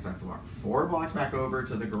first night, so I have to walk 4 blocks back over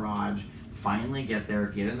to the garage, finally get there,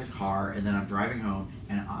 get in the car, and then I'm driving home,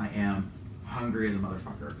 and I am hungry as a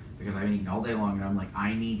motherfucker because I've been eating all day long, and I'm like,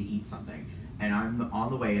 I need to eat something. And I'm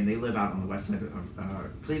on the way, and they live out on the west side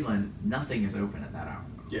of Cleveland. Nothing is open at that hour.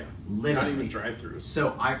 Yeah, literally. Not even drive-thrus.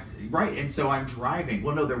 So and so I'm driving.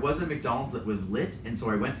 Well, no, there was a McDonald's that was lit, and so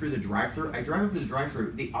I went through the drive-thru. I drive up to the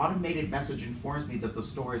drive-thru. The automated message informs me that the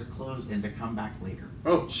store is closed and to come back later.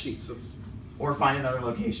 Oh, Jesus. Or find another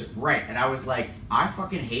location. Right, and I was like, I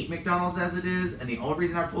fucking hate McDonald's as it is, and the only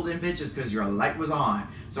reason I pulled in, bitch, is because your light was on.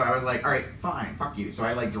 So I was like, all right, fine, fuck you. So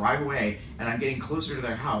I like drive away, and I'm getting closer to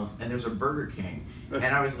their house, and there's a Burger King. And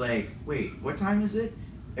I was like, wait, what time is it?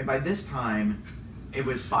 And by this time, it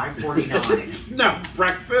was 5:49. It's not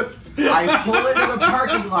breakfast. I pull into the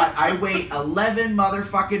parking lot. I wait 11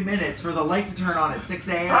 motherfucking minutes for the light to turn on at 6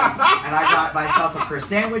 a.m. And I got myself a Chris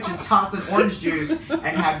sandwich and tots and orange juice and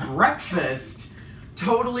had breakfast.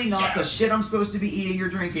 Totally not the shit I'm supposed to be eating or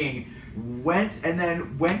drinking. Went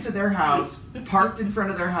to their house, parked in front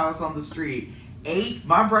of their house on the street, ate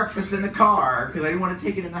my breakfast in the car because I didn't want to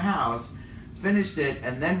take it in the house. Finished it,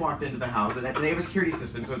 and then walked into the house, and they have a security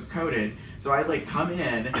system, so it's coded. So I like come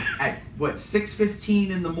in at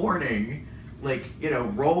 6:15 in the morning, like, you know,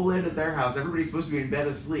 roll in at their house. Everybody's supposed to be in bed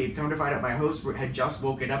asleep. Come to find out, my host had just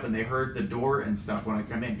woken up, and they heard the door and stuff when I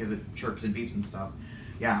come in because it chirps and beeps and stuff.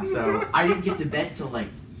 Yeah, so I didn't get to bed till like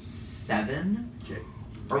 7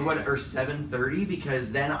 or 7:30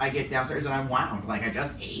 because then I get downstairs and I'm wound. Like I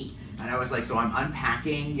just ate. And I was like, so I'm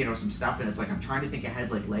unpacking, you know, some stuff, and it's like I'm trying to think ahead,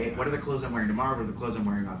 like, what are the clothes I'm wearing tomorrow? What are the clothes I'm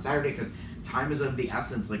wearing on Saturday? Because time is of the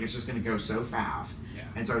essence. Like, it's just going to go so fast. Yeah.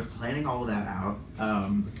 And so I was planning all of that out.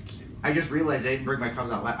 I just realized I didn't bring my cups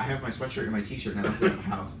out. I have my sweatshirt and my T-shirt, and I left it at the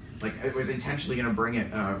house. Like, I was intentionally going to bring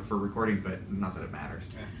it for recording, but not that it matters.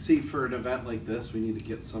 See, for an event like this, we need to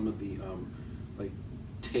get some of the, like,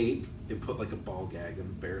 tape and put like a ball gag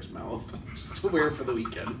in Bear's mouth just to wear for the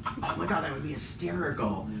weekend. Oh my god, that would be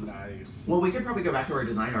hysterical. Nice. Well, we could probably go back to our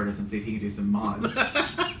design artist and see if he could do some mods.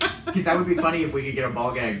 Because that would be funny if we could get a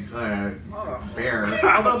ball gag bear.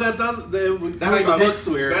 Although that looks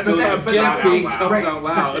weird. But That being comes out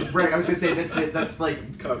loud. Right, I was gonna say that's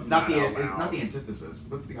like not the antithesis.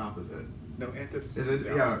 What's the opposite? No antithesis. Is it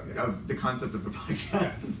of the concept of the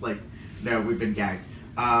podcast? Is like, no, we've been gagged.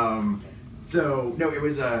 So no, it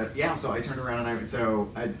was so I turned around and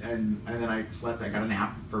and then I slept. I got a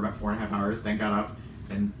nap for about 4.5 hours. Then got up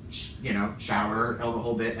and shower, the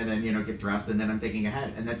whole bit, and then get dressed. And then I'm thinking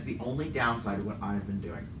ahead. And that's the only downside of what I've been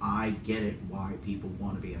doing. I get it why people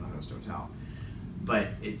want to be in the host hotel, but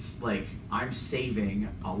it's like I'm saving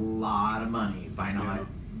a lot of money by not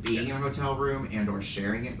being in a hotel room and or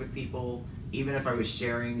sharing it with people. Even if I was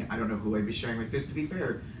sharing, I don't know who I'd be sharing with. Because to be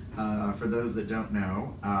fair. For those that don't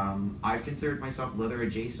know, I've considered myself leather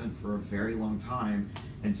adjacent for a very long time,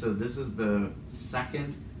 and so this is the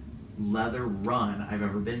second leather run I've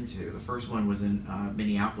ever been to. The first one was in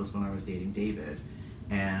Minneapolis when I was dating David,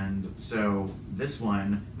 and so this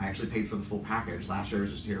one I actually paid for the full package. Last year I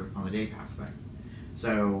was just here on the day pass thing.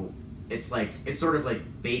 So it's sort of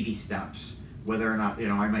like baby steps, whether or not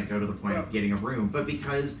I might go to the point of getting a room, but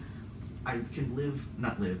because I can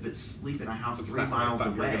but sleep in a house 3 miles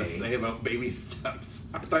away. You were going to say about baby steps.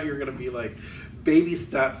 I thought you were going to be like, baby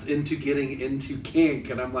steps into getting into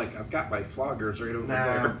kink, and I'm like, I've got my floggers right over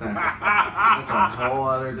there. That's a whole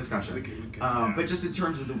other discussion. But just in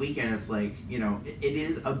terms of the weekend, it's like, it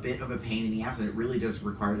is a bit of a pain in the ass, and it really does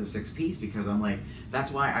require the 6-piece because I'm like,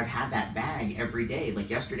 that's why I've had that bag every day.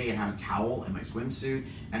 Like yesterday, it had a towel and my swimsuit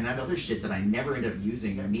and that other shit that I never end up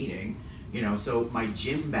using or needing. So my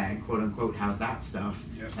gym bag, quote unquote, has that stuff.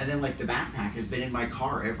 Yep. And then like the backpack has been in my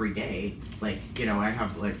car every day. Like, I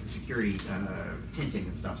have like security tinting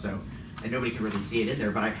and stuff. And nobody can really see it in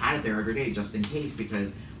there, but I've had it there every day just in case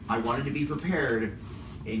because I wanted to be prepared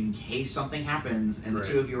in case something happens. And the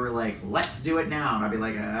two of you were like, let's do it now. And I'd be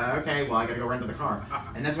like, okay, well, I gotta go run to the car.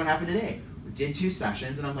 And that's what happened today. We did 2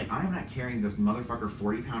 sessions and I'm like, I am not carrying this motherfucker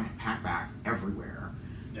 40-pound pack everywhere.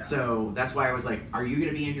 Yeah. So that's why I was like, are you going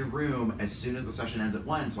to be in your room as soon as the session ends at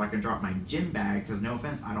 1 so I can drop my gym bag? Because no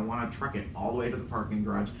offense, I don't want to truck it all the way to the parking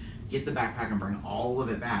garage, get the backpack and bring all of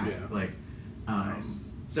it back. Yeah.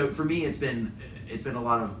 So for me, it's been a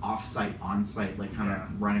lot of off-site, on-site, like kind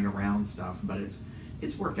of running around stuff, but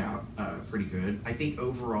it's worked out pretty good. I think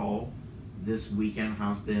overall, this weekend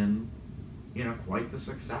has been, quite the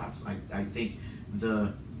success. I think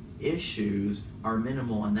the issues are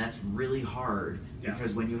minimal, and that's really hard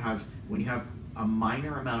because when you have a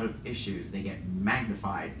minor amount of issues, they get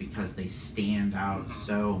magnified because they stand out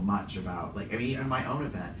so much about, like, I mean, even my own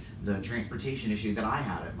event, the transportation issue that I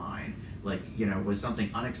had at mine, like, you know, was something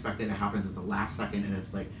unexpected that happens at the last second, and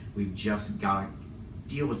it's like, we've just got to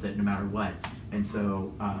deal with it no matter what. And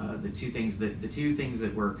so the two things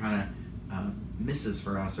that were kind of misses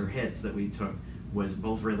for us, or hits that we took, was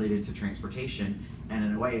both related to transportation, and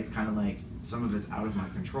in a way it's kind of like some of it's out of my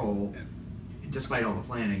control, despite all the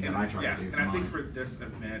planning that I try to do. And I think for this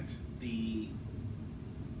event, the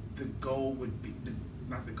goal would be,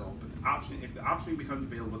 not the goal, but the option, if the option becomes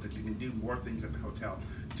available that you can do more things at the hotel,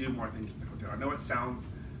 do more things at the hotel. I know it sounds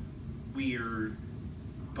weird,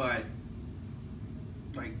 but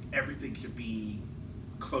like everything should be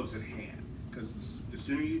close at hand, because the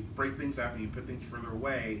sooner you break things up and you put things further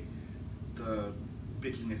away, the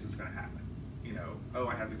bitchiness is going to happen. You know, oh,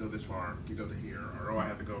 I have to go this far to go to here, or oh, I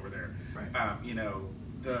have to go over there. Right. You know,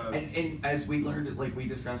 and as we learned, like we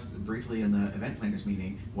discussed briefly in the event planners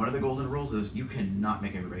meeting, one of the golden rules is you cannot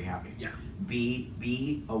make everybody happy. Yeah.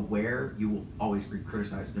 Be aware. You will always be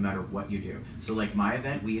criticized no matter what you do. So like my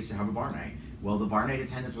event, we used to have a bar night. Well, the bar night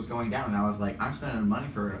attendance was going down, and I was like, I'm spending money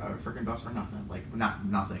for a freaking bus for nothing. Like, not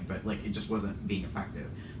nothing, but like it just wasn't being effective.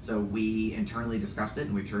 So we internally discussed it,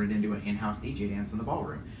 and we turned it into an in-house DJ dance in the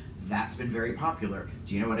ballroom. That's been very popular.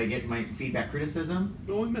 Do you know what I get in my feedback criticism?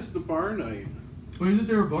 No, we missed the bar night. Why isn't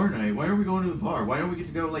there a bar night? Why are we going to the bar? Why don't we get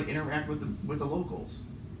to go like interact with the locals?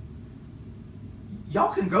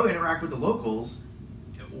 Y'all can go interact with the locals.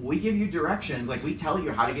 We give you directions, like we tell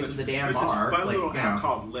you how to get to the damn bar. There's this fun like, little app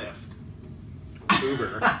called Lyft.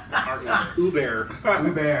 Uber.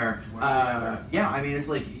 Uber. Yeah, I mean, it's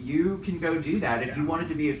like you can go do that. If you wanted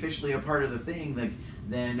to be officially a part of the thing, like,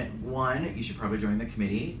 then one, you should probably join the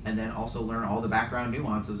committee, and then also learn all the background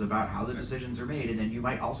nuances about how the decisions are made, and then you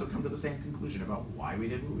might also come to the same conclusion about why we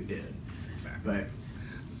did what we did. Exactly. But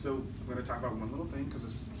so we're going to talk about one little thing, because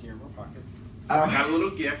it's here in my pocket. So I got a little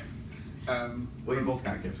gift. Well, we both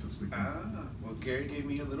got gifts this weekend. Well, Gary gave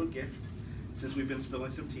me a little gift since we've been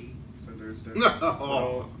spilling some tea. So there's the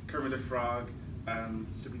little Kermit the Frog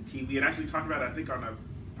sipping tea. We had actually talked about it, I think, on a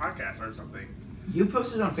podcast or something. You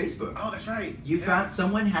posted on Facebook. Oh, that's right. You found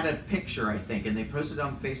someone had a picture, I think, and they posted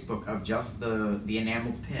on Facebook of just the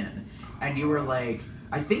enameled pin, and you were like,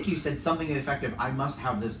 I think you said something to the effect of, "I must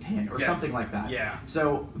have this pin" or something like that. Yeah.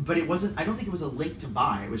 So, but it wasn't. I don't think it was a link to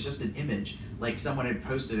buy. It was just an image. Like someone had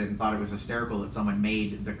posted it and thought it was hysterical that someone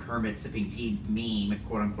made the Kermit sipping tea meme,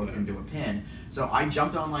 quote unquote, into a pin. So I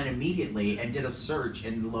jumped online immediately and did a search,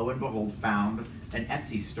 and lo and behold, found an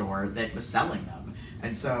Etsy store that was selling them.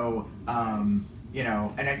 And so, you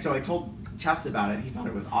know, and so I told Chess about it. He thought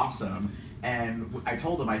it was awesome, and I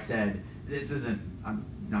told him, I said, "This isn't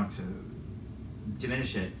not to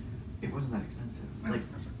diminish it. It wasn't that expensive. Like,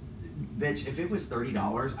 bitch, if it was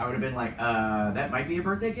 $30, I would have been like, that might be a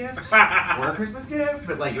birthday gift or a Christmas gift,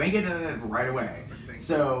 but like, you ain't getting it right away."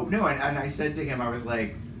 So no, and I said to him, I was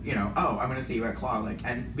like, you know, oh, I'm gonna see you at Claw, like,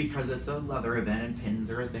 and because it's a leather event and pins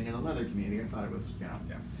are a thing in the leather community, I thought it was, you know,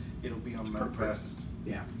 yeah, it'll be on my vest.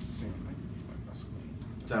 Yeah. Soon. I can keep my vest clean.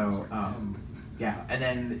 So, yeah, and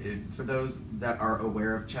then for those that are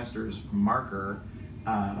aware of Chester's marker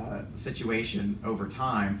situation over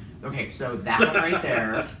time, okay, so that one right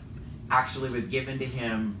there actually was given to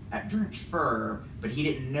him at Drenched Fur, but he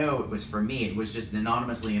didn't know it was for me. It was just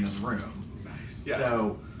anonymously in his room. Nice. Yes.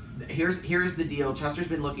 So here's the deal. Chester's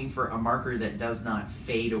been looking for a marker that does not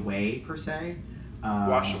fade away per se.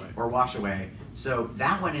 Wash away. So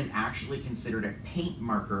that one is actually considered a paint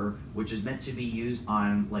marker, which is meant to be used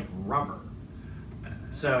on like rubber.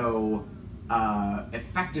 So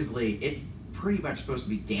effectively, it's pretty much supposed to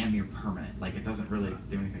be damn near permanent. Like it doesn't really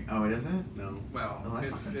do anything. Oh, it isn't? No. Well,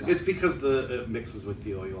 it's because it mixes with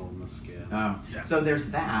the oil in the skin. Oh, yeah. So there's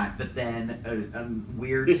that. But then a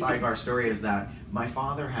weird sidebar story is that my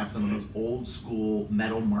father has some of those old school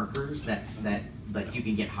metal markers that you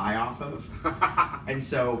can get high off of, and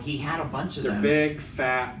so he had a bunch of them. They're big,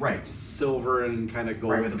 fat, right, silver and kind of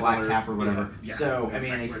gold, right, with a black cap or whatever. Yeah. So I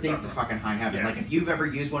mean, they stink to fucking high heaven. Yes. Like if you've ever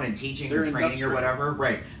used one in teaching or training or whatever,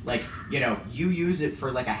 right? Like you know, you use it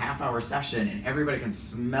for like a half-hour session, and everybody can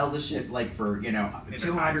smell the shit like for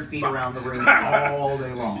 200 feet around the room all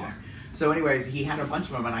day long. Yeah. So anyways, he had a bunch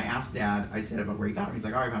of them, and I asked Dad, I said about where he got them. He's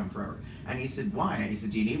like, oh, I've had them forever. And he said, why? And he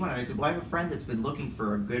said, do you need one? And I said, well, I have a friend that's been looking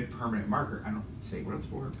for a good permanent marker. I don't say what it's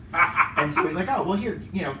for. And so he's like, oh, well, here,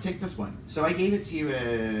 take this one. So I gave it to you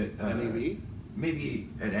at... NAB? maybe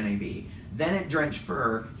at NAB. Then at Drench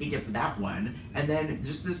Fur, he gets that one, and then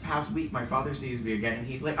just this past week, my father sees me again, and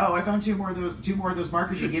he's like, "Oh, I found two more of those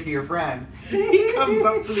markers you give to your friend." He comes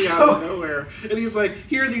up to me out of nowhere, and he's like,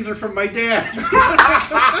 "Here, these are from my dad."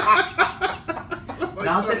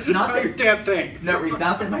 Not that your dad thinks. No,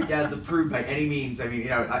 not that my dad's approved by any means. I mean,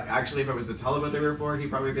 actually, if I was to tell him what they were for, he'd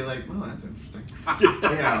probably be like, "Well, that's interesting,"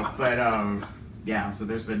 But yeah, so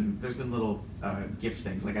there's been little gift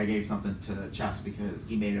things. Like I gave something to Chess because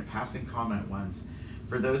he made a passing comment once.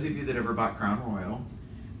 For those of you that ever bought Crown Royal,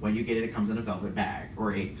 when you get it, it comes in a velvet bag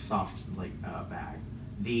or a soft bag.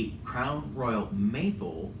 The Crown Royal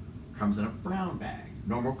Maple comes in a brown bag.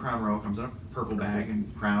 Normal Crown Royal comes in a purple bag,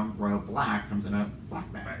 and Crown Royal Black comes in a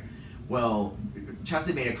black bag. Well,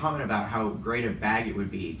 Chelsea made a comment about how great a bag it would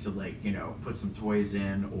be to put some toys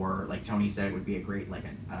in, or like Tony said, it would be a great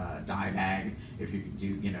dye bag if you could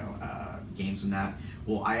do games from that.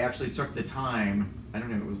 Well, I actually took the time. I don't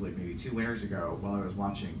know, it was maybe 2 winters ago while I was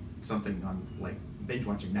watching something on binge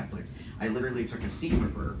watching Netflix. I literally took a seam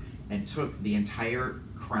ripper and took the entire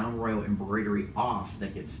Crown Royal embroidery off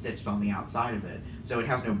that gets stitched on the outside of it, so it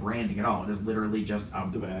has no branding at all. It is literally just a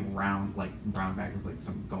brown bag with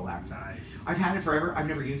some gold accent. I've had it forever. I've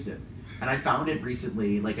never used it, and I found it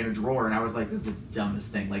recently in a drawer, and I was like, "This is the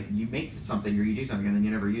dumbest thing." You make something or you do something and then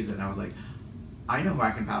you never use it, and I was like, I know who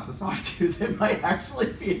I can pass this off to that might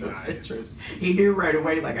actually be of interest. He knew right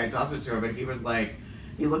away. I tossed it to him, and he was like,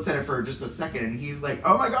 he looks at it for just a second, and he's like,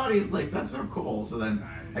 "Oh my god!" He's like, "That's so cool." So then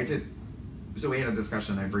So we had a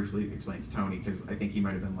discussion. I briefly explained to Tony because I think he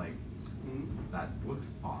might have been like, "That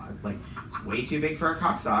looks odd. It's way too big for a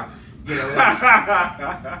cocksock."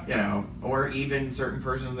 Or even certain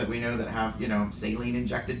persons that we know that have saline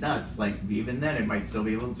injected nuts. Even then, it might still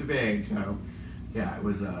be a little too big. So yeah, it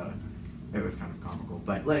was kind of comical.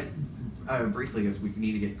 But briefly, as we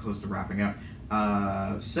need to get close to wrapping up.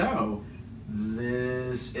 So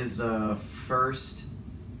this is the first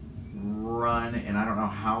run, and I don't know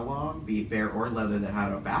how long, be it bear or leather, that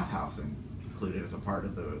had a bathhouse included as a part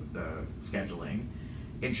of the scheduling.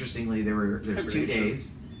 Interestingly, there's 2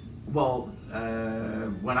 days. Well,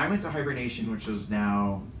 when I went to hibernation, which was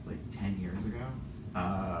now 10 years ago,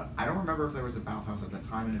 I don't remember if there was a bathhouse at that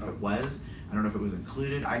time, and if it was, I don't know if it was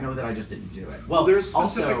included. I know that I just didn't do it. Well, there's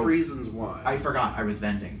specific reasons why. I forgot I was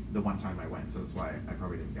vending the one time I went, so that's why I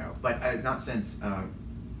probably didn't go. But not since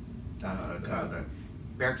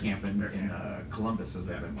bear camp in Columbus has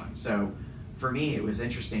been one. So for me, it was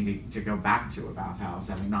interesting to go back to a bathhouse,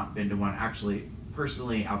 having not been to one actually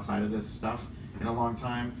personally outside of this stuff in a long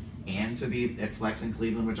time, and to be at Flex in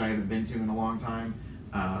Cleveland, which I haven't been to in a long time,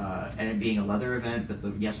 and it being a leather event.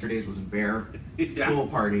 But yesterday's was a bear pool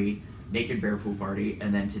party, naked bear pool party,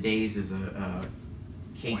 and then today's is a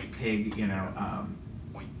cake pig,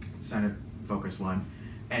 center focus one.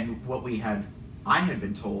 And what I had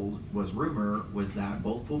been told rumor was that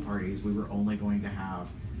both pool parties we were only going to have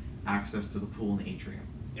access to the pool in the atrium.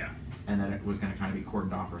 Yeah. And then it was going to kind of be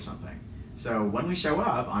cordoned off or something. So when we show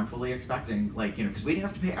up, I'm fully expecting, because we didn't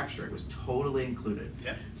have to pay extra. It was totally included.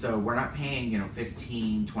 Yeah. So we're not paying,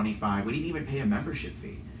 $15, $25. We didn't even pay a membership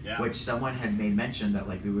fee, which someone had made mention that,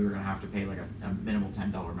 we were going to have to pay, a minimal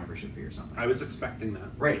 $10 membership fee or something. I was expecting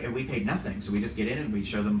that. Right, and we paid nothing. So we just get in and we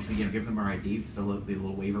show them, give them our ID, fill out the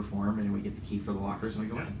little waiver form, and then we get the key for the lockers and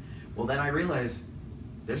we go in. Well, then I realized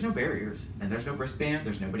there's no barriers, and there's no wristband,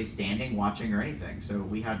 there's nobody standing, watching, or anything. So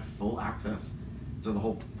we had full access to the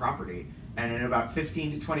whole property. And in about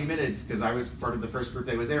 15 to 20 minutes, because I was part of the first group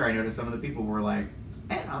that was there, I noticed some of the people were like,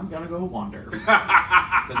 "And I'm gonna go wander."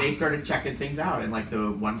 So they started checking things out, and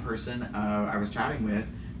the one person I was chatting with,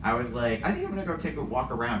 I was like, "I think I'm gonna go take a walk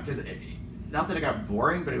around," because not that it got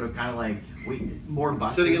boring, but it was kind of more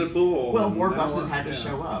buses sitting in a pool. Well, more buses had to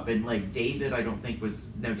show up, and David, I don't think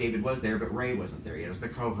David was there, but Ray wasn't there yet. It was the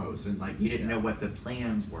co-host, and you didn't know what the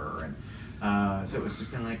plans were, and so it was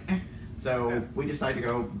just kind of So we decided to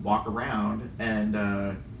go walk around, and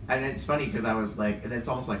it's funny because I was and it's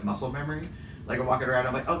almost like muscle memory. I'm walking around,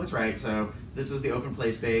 I'm like, "Oh, that's right. So this is the open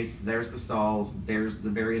play space. There's the stalls. There's the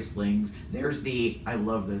various slings. There's I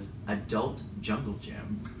love this, adult jungle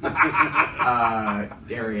gym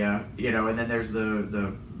area, and then there's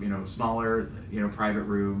the smaller, private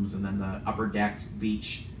rooms, and then the upper deck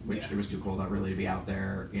beach, which it was too cold out really to be out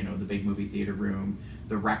there. The big movie theater room,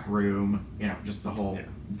 the rec room, just the whole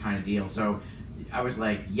kind of deal." So I was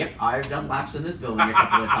like, "Yep, I've done laps in this building a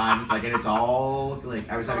couple of times." And it's all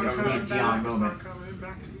I was having a Celine Dion moment.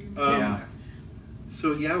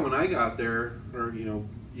 So when I got there, or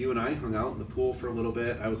you and I hung out in the pool for a little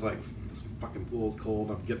bit. I was like, this fucking pool's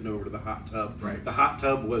cold. I'm getting over to the hot tub. Right. The hot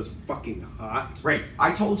tub was fucking hot. Right.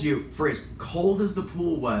 I told you, for as cold as the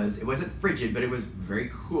pool was, it wasn't frigid, but it was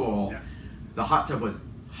very cool. Yeah. The hot tub was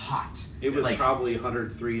hot. It was like, probably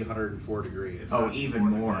 103, 104 degrees. Oh, even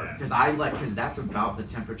more. Because that's about the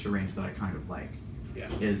temperature range that I kind of like. Yeah.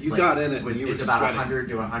 Is you like, got in it. It's about 100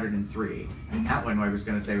 to 103. And that one I was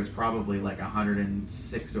going to say was probably like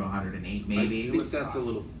 106 to 108 maybe. I think that's a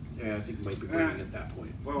little... Yeah, I think it might be burning at that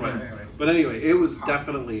point. Well, but anyway, it was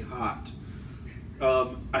definitely hot.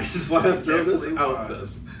 I just want to throw this out.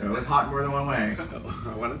 It was hot more than one way.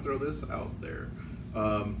 I want to throw this out there.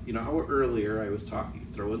 You know how earlier I was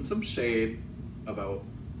throwing some shade about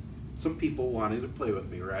some people wanting to play with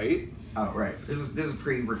me, right? Oh, right. This is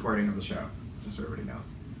pre-recording of the show, just so everybody knows.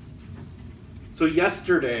 So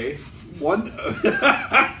yesterday, for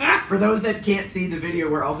those that can't see the video,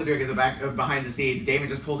 we're also doing is behind the scenes. Damon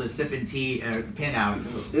just pulled his sip and tea pin out.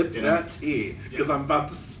 Sip that tea, because I'm about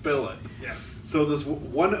to spill it. Yeah. So this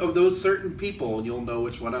one of those certain people, and you'll know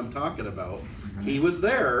which one I'm talking about. He was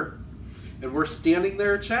there, and we're standing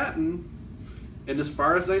there chatting, and as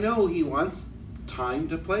far as I know, he wants time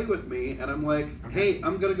to play with me, and I'm like, hey,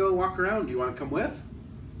 I'm gonna go walk around. Do you want to come with?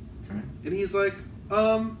 Okay. And he's like,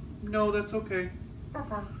 no, that's okay.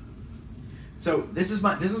 So this is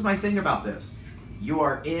my thing about this. You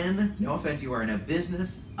are in, no offense, you are in a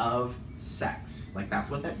business of sex. Like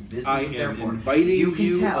that's what that business is there for. I am inviting you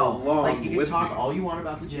can tell, along like you can with talk me. all you want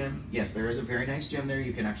about the gym. Yes, there is a very nice gym there.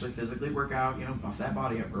 You can actually physically work out, you know, buff that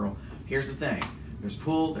body up, girl. Here's the thing. There's a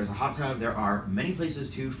pool, there's a hot tub, there are many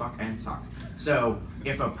places to fuck and suck. So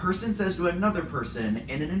if a person says to another person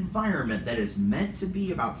in an environment that is meant to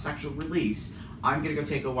be about sexual release, I'm gonna go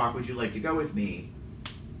take a walk, would you like to go with me?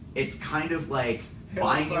 It's kind of like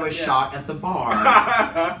buying you a shot at the bar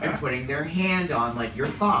and putting their hand on like your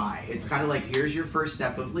thigh. It's kind of like, here's your first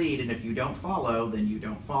step of lead, and if you don't follow, then you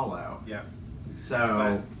don't follow. Yeah.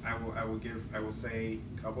 So but I will say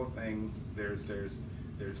a couple of things. There's choices.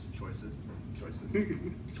 Is the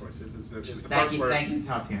thank first you,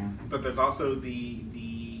 Tatiana. But there's also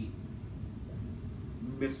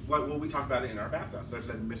what we talked about it in our bathhouse. There's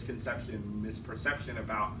that misperception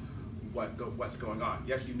about what's going on.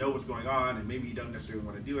 Yes, you know what's going on, and maybe you don't necessarily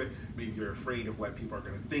want to do it. Maybe you're afraid of what people are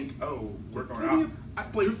going to think. Oh, we're going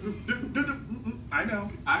out. Please. I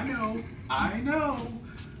know.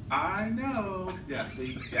 Yeah,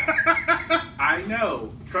 see, yeah. I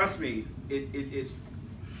know. Trust me, it is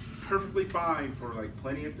perfectly fine for like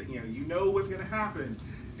plenty of things. You know what's going to happen,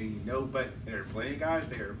 and but there are plenty of guys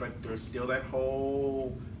there, but there's still that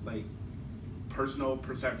whole like personal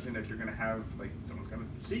perception that you're going to have, like someone's going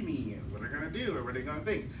to see me and what they're going to do or what they're going to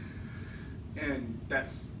think. And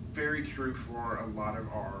that's very true for a lot of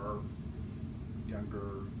our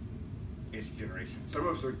younger-ish generation. Some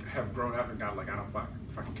of us have grown up and got like, I don't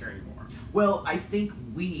fucking care anymore. Well, I think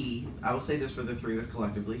I will say this for the three of us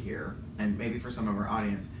collectively here, and maybe for some of our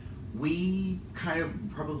audience, we kind of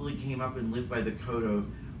probably came up and lived by the code of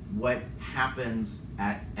what happens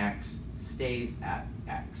at X stays at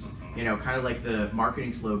X. You know, kind of like the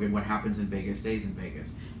marketing slogan, what happens in Vegas stays in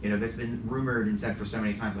Vegas. You know, that's been rumored and said for so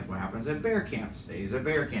many times, like what happens at bear camp stays at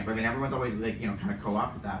bear camp. I mean, everyone's always like, you know, kind of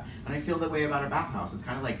co-opted that. And I feel that way about a bathhouse. It's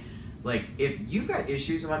kind of like if you've got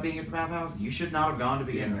issues about being at the bathhouse, you should not have gone to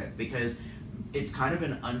begin with, because it's kind of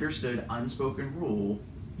an understood, unspoken rule.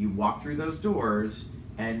 You walk through those doors,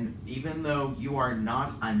 and even though you are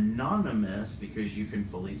not anonymous, because you can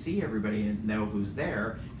fully see everybody and know who's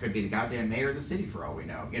there, could be the goddamn mayor of the city for all we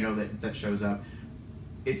know, you know, that shows up.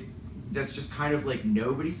 That's just kind of like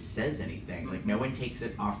nobody says anything. Like no one takes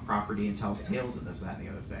it off property and tells tales of this, that, and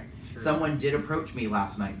the other thing. Sure. Someone did approach me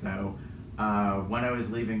last night though, when I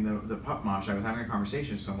was leaving the pup mosh. I was having a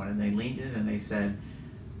conversation with someone, and they leaned in and they said,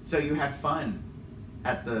 "So you had fun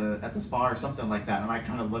at the spa or something like that?" And I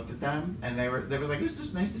kind of looked at them, and they was like, "It was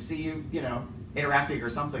just nice to see you, you know, interacting or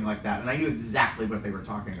something like that." And I knew exactly what they were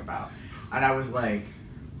talking about, and I was like,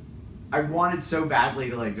 I wanted so badly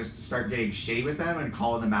to like just start getting shitty with them and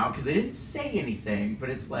calling them out because they didn't say anything, but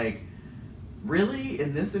it's like, really,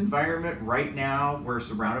 in this environment right now, we're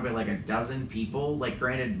surrounded by like a dozen people. Like,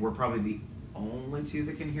 granted, we're probably the only two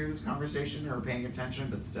that can hear this conversation or are paying attention,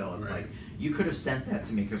 but still, it's like, you could have sent that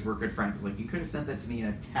to me because we're good friends. It's like, you could have sent that to me in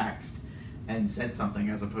a text and said something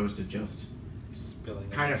as opposed to just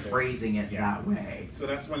kind of phrasing it that way. So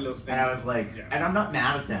that's one of those things. And I was like, and I'm not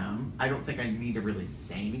mad at them. I don't think I need to really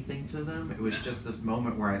say anything to them. It was just this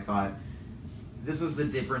moment where I thought, this is the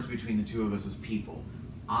difference between the two of us as people.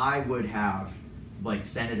 I would have like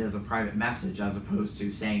sent it as a private message as opposed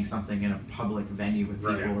to saying something in a public venue with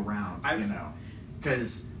people around, you know.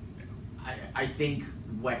 because I think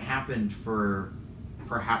what happened for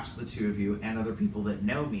perhaps the two of you and other people that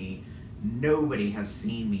know me, nobody has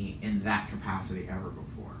seen me in that capacity ever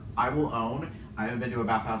before. I will own, I haven't been to a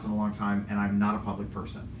bathhouse in a long time, and I'm not a public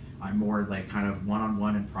person. I'm more like kind of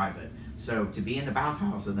one-on-one and private. So to be in the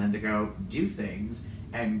bathhouse and then to go do things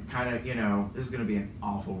and kind of, you know, this is going to be an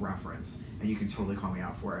awful reference, and you can totally call me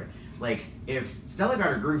out for it. Like, if Stella got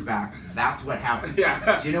her groove back, that's what happened.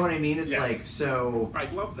 Yeah. Do you know what I mean? It's like, so... I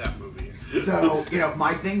love that movie. So, you know,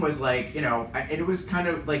 my thing was like, you know, and it was kind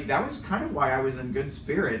of, like, that was kind of why I was in good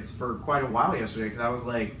spirits for quite a while yesterday, because I was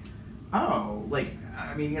like, oh, like,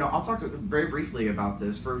 I mean, you know, I'll talk very briefly about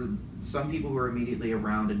this. For some people who are immediately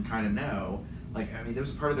around and kind of know, like, I mean, there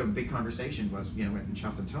was part of the big conversation was, you know, in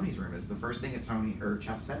Chess and Tony's room, is the first thing that Tony, or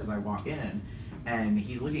Chess says, I walk in, and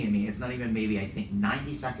he's looking at me, it's not even maybe, I think,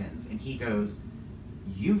 90 seconds, and he goes,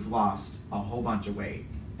 you've lost a whole bunch of weight.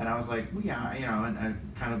 And I was like, well, yeah, you know, and I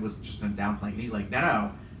kind of was just downplaying, and he's like,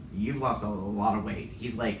 no, you've lost a lot of weight.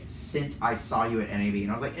 He's like, since I saw you at NAB, and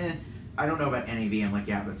I was like, I don't know about NAB. I'm like,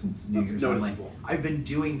 yeah, but since New Year's, I'm like, I've been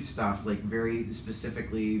doing stuff like very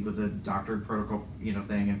specifically with a doctored protocol, you know,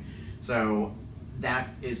 thing, and so that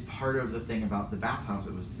is part of the thing about the bathhouse.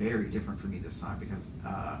 It was very different for me this time because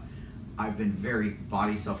I've been very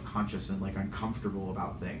body self-conscious and like uncomfortable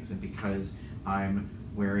about things, and because I'm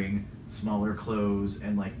wearing smaller clothes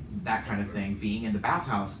and like that kind of thing, being in the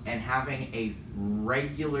bathhouse and having a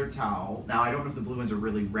regular towel. Now, I don't know if the blue ones are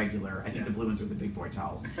really regular. I think the blue ones are the big boy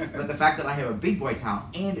towels. But the fact that I have a big boy towel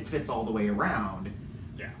and it fits all the way around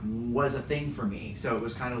was a thing for me. So it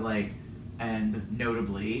was kind of like, and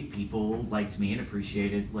notably, people liked me and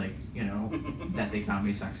appreciated, like, you know, that they found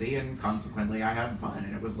me sexy, and consequently I had fun.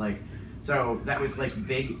 And it was like, so that was like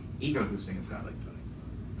big ego boosting and stuff.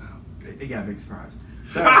 Yeah, big surprise.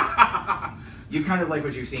 So you've kind of like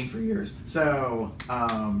what you've seen for years. So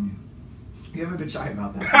you haven't been shy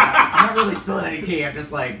about that. So I'm not really spilling any tea. I'm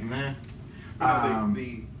just like, meh.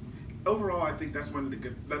 The overall, I think that's one of the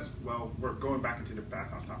good. Well, we're going back into the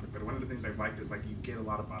bathhouse topic, but one of the things I've liked is like you get a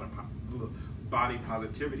lot of body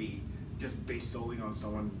positivity just based solely on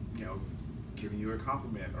someone, you know, giving you a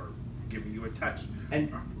compliment or giving you a touch.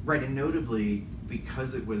 And right, and notably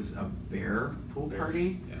because it was a bear pool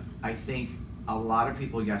party, I think a lot of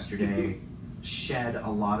people yesterday shed a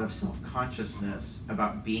lot of self-consciousness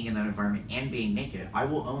about being in that environment and being naked. I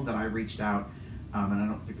will own that I reached out, and I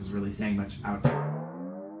don't think this is really saying much, out to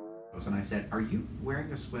and I said, are you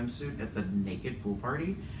wearing a swimsuit at the naked pool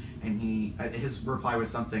party? And his reply was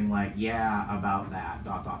something like, yeah, about that, ...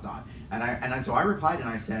 And so I replied and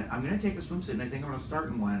I said, I'm going to take a swimsuit and I think I'm going to start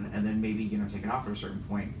in one and then maybe, you know, take it off at a certain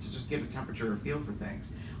point to just get a temperature or feel for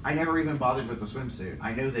things. I never even bothered with the swimsuit.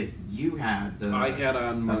 I know that you had I had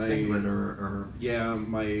on my singlet or yeah,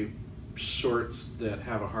 my shorts that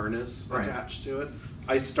have a harness attached to it.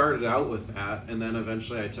 I started out with that, and then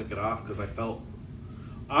eventually I took it off because I felt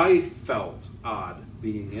odd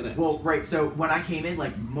being in it. Well, right. So when I came in,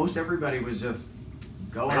 like most everybody was just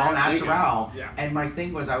going all natural. Yeah. And my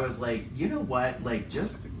thing was, I was like, you know what? Like,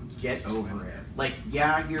 just get over it. Like,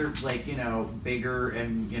 yeah, you're like, you know, bigger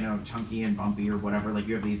and, you know, chunky and bumpy or whatever. Like,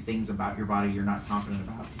 you have these things about your body you're not confident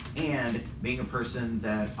about. And being a person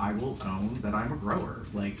that I will own that I'm a grower.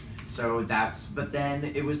 Like, so that's, but then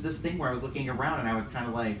it was this thing where I was looking around and I was kind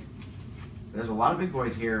of like, there's a lot of big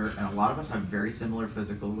boys here, and a lot of us have very similar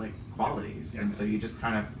physical like qualities, and so you just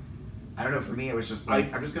kind of, I don't know. For me, it was just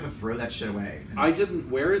like I'm just gonna throw that shit away. I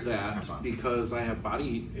didn't wear that because I have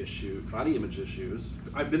body image issues.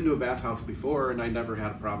 I've been to a bathhouse before, and I never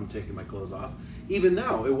had a problem taking my clothes off. Even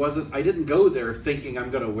now, it wasn't. I didn't go there thinking I'm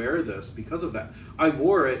gonna wear this because of that. I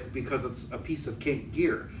wore it because it's a piece of kink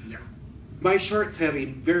gear. Yeah. My shorts have a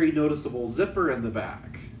very noticeable zipper in the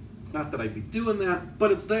back. Not that I'd be doing that,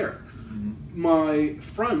 but it's there. My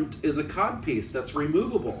front is a cod piece that's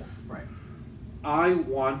removable. Right. I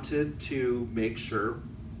wanted to make sure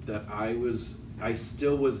that I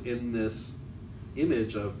still was in this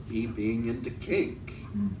image of me being into kink.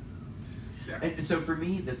 Yeah. And so for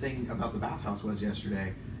me, the thing about the bathhouse was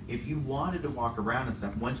yesterday, if you wanted to walk around and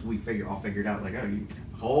stuff, once we all figured out, like, oh,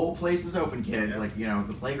 whole place is open, kids. Like, you know,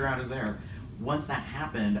 the playground is there. Once that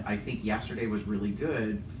happened, I think yesterday was really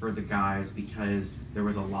good for the guys because there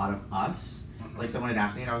was a lot of us. Like someone had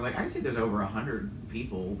asked me, and I was like, I'd say there's over 100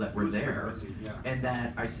 people that were there, and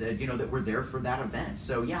that I said, you know, that were there for that event.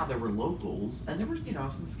 So yeah, there were locals, and there was, you know,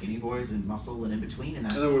 some skinny boys and muscle and in between, and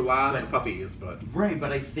that. And there were lots of puppies, but right.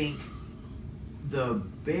 But I think the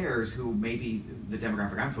bears, who maybe the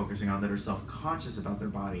demographic I'm focusing on, that are self-conscious about their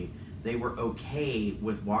body, they were okay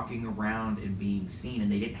with walking around and being seen,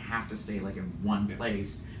 and they didn't have to stay like in one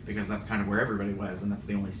place, because that's kind of where everybody was, and that's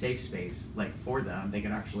the only safe space like for them. They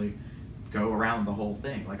could actually go around the whole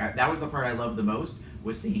thing. Like that was the part I loved the most,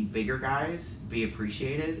 was seeing bigger guys be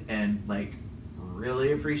appreciated and like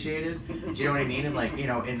really appreciated. Do you know what I mean? And like, you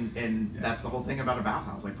know, and that's the whole thing about a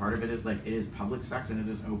bathhouse. Like part of it is like it is public sex and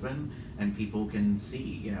it is open and people can see,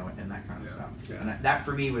 you know, and that kind of stuff. Yeah. And that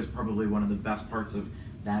for me was probably one of the best parts of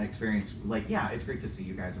that experience. Like, yeah, it's great to see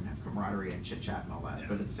you guys and have camaraderie and chit chat and all that. Yeah.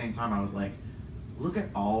 But at the same time, I was like, look at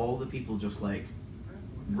all the people just like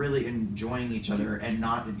really enjoying each other and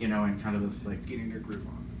not, you know, and kind of this like getting their groove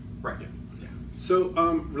on. Right. Yeah. So,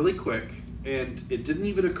 really quick. And it didn't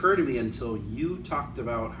even occur to me until you talked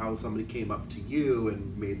about how somebody came up to you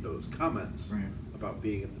and made those comments about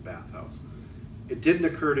being in the bathhouse. It didn't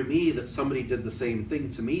occur to me that somebody did the same thing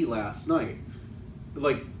to me last night.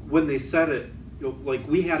 Like, when they said it, like,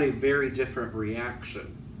 we had a very different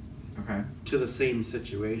reaction to the same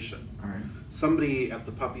situation. All right. Somebody at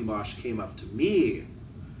the Puppy Mosh came up to me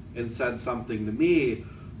and said something to me,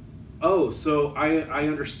 oh, so I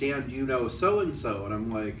understand you know so-and-so. And I'm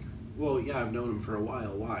like, well, yeah, I've known him for a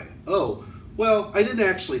while. Why? Oh, well, I didn't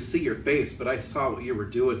actually see your face, but I saw what you were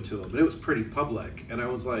doing to him, and it was pretty public. And I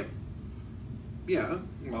was like, yeah,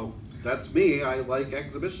 well, that's me. I like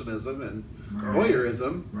exhibitionism and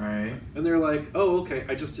voyeurism. Right. And they're like, oh, okay,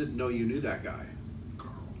 I just didn't know you knew that guy.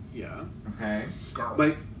 Carl. Yeah. Okay.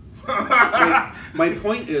 Carl. My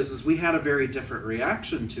point is we had a very different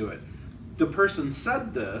reaction to it. The person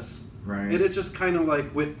said this, and it just kind of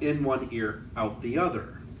like went in one ear, out the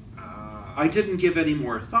other. I didn't give any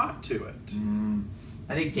more thought to it.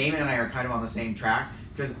 I think Damon and I are kind of on the same track,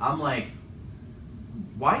 because I'm like,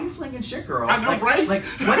 why are you flinging shit, girl? I know, like, right? Like,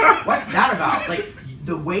 what's that about? Like,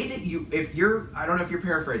 the way that you, if you're, I don't know if you're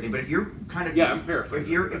paraphrasing, but if you're kind of, I'm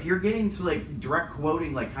paraphrasing. If you're getting to like direct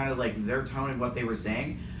quoting, like kind of like their tone and what they were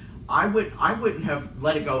saying, I wouldn't have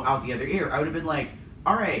let it go out the other ear. I would have been like,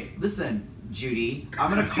 all right, listen, Judy, I'm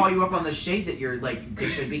gonna call you up on the shade that you're like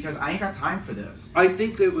dishing, because I ain't got time for this. I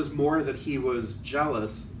think it was more that he was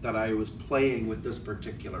jealous that I was playing with this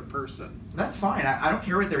particular person. That's fine. I don't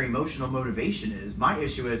care what their emotional motivation is. My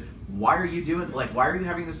issue is, why are you doing, like, why are you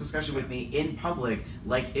having this discussion with me in public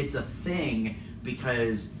like it's a thing?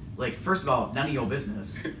 Because, like, first of all, none of your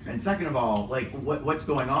business, and second of all, like, what's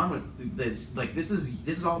going on with this? Like, this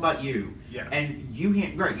is all about you. Yeah. And you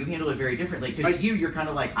handle it very differently, because you're kind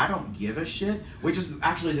of like, I don't give a shit, which is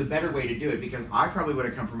actually the better way to do it, because I probably would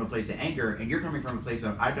have come from a place of anger, and you're coming from a place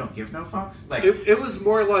of I don't give no fucks. Like, it was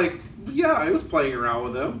more like, yeah, I was playing around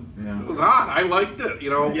with him. Yeah. It was odd. I liked it.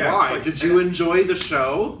 You know, why? Like, did you enjoy the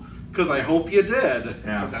show? Because I hope you did. Yeah.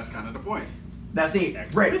 Because that's kind of the point. Now see,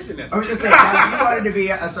 right, I was Exhibitionist. just saying, if you wanted to be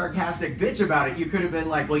a sarcastic bitch about it, you could have been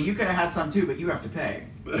like, well, you could have had some too, but you have to pay.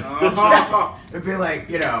 It'd be like,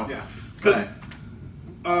 you know. Yeah. Because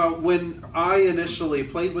when I initially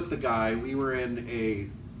played with the guy, we were in a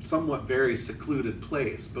somewhat very secluded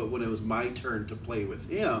place, but when it was my turn to play with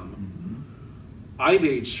him, I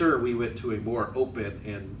made sure we went to a more open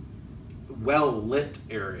and well-lit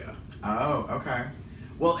area. Oh, okay.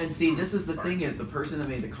 Well, and see, this is the thing, is the person that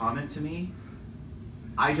made the comment to me,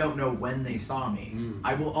 I don't know when they saw me.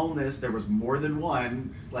 I will own this, there was more than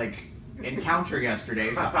one, like, encounter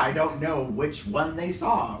yesterday, so I don't know which one they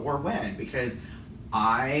saw or when, because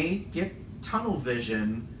I get tunnel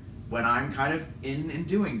vision when I'm kind of in and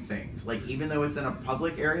doing things. Like, even though it's in a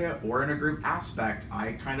public area or in a group aspect,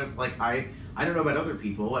 I kind of, like, I don't know about other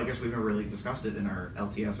people, I guess we've never really discussed it in our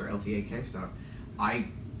LTS or LTAK stuff. I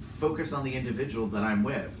focus on the individual that I'm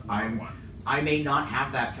with. I may not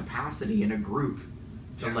have that capacity in a group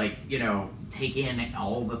to like, you know, take in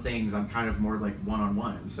all the things. I'm kind of more like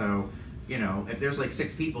one-on-one. So, you know, if there's like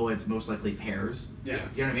 6 people, it's most likely pairs. Yeah.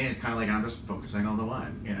 You know what I mean? It's kind of like I'm just focusing on the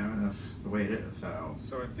one, you know, and that's just the way it is.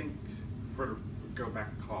 So I think, go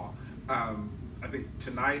back to call, I think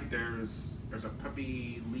tonight there's a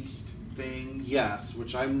puppy leashed thing. Yes,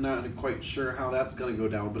 which I'm not quite sure how that's going to go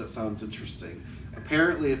down, but it sounds interesting.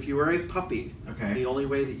 Apparently, if you are a puppy, the only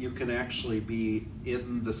way that you can actually be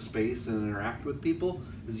in the space and interact with people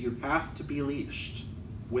is you have to be leashed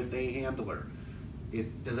with a handler.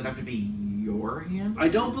 Does it have to be your handler? I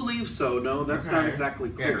don't believe so. No, that's not exactly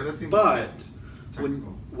clear. Yeah, that seems but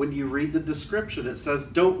when you read the description, it says,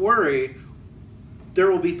 "Don't worry,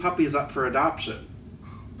 there will be puppies up for adoption." Oh,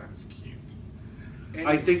 that's cute.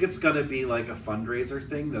 I think it's going to be like a fundraiser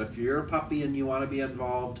thing that if you're a puppy and you want to be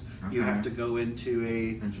involved, you have to go into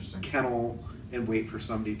a kennel and wait for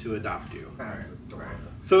somebody to adopt you.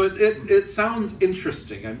 So it sounds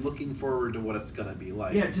interesting. I'm looking forward to what it's going to be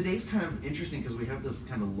like. Yeah, today's kind of interesting because we have this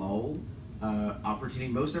kind of lull opportunity.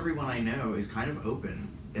 Most everyone I know is kind of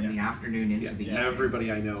open in the afternoon into the evening. Everybody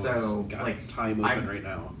I know has got like time open right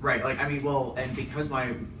now. Right, like I mean, well, and because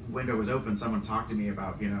my window was open, someone talked to me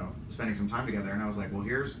about spending some time together, and I was like, well,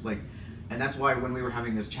 here's like, and that's why when we were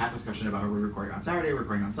having this chat discussion about are we recording on Saturday,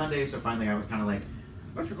 recording on Sunday, so finally I was kind of like,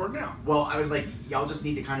 let's record now. Well, I was like, y'all just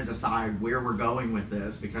need to kind of decide where we're going with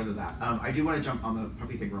this because of that. I do want to jump on the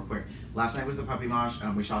puppy thing real quick. Last night was the puppy mosh.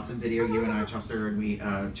 We shot some video, you and I, Chester, and we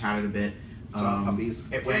chatted a bit. Puppies.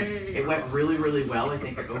 It went really, really well. I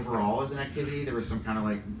think overall as an activity, there was some kind of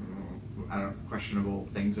like, I don't know, questionable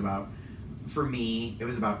things about. For me, it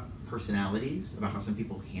was about personalities, about how some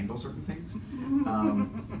people handle certain things.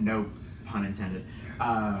 No pun intended.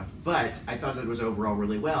 But I thought that it was overall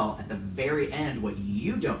really well. At the very end, what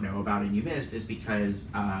you don't know about and you missed is because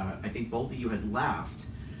I think both of you had left.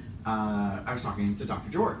 I was talking to Dr.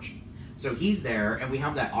 George. So he's there, and we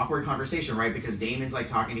have that awkward conversation, right? Because Damon's like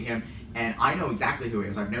talking to him, and I know exactly who he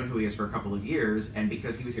is. I've known who he is for a couple of years, and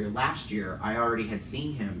because he was here last year, I already had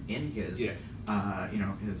seen him in his,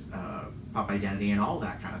 his pup identity and all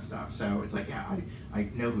that kind of stuff. So it's like, yeah, I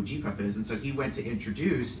know who G-Pup is, and so he went to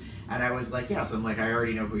introduce, and I was like, yes, I'm like, I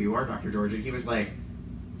already know who you are, Dr. George, and he was like,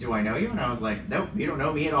 do I know you? And I was like, nope, you don't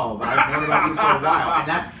know me at all, but I've known about you for a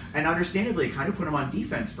while. And understandably, it kind of put him on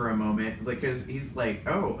defense for a moment, because he's like,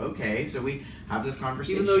 oh, okay. So we have this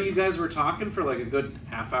conversation. Even though you guys were talking for like a good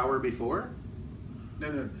half hour before?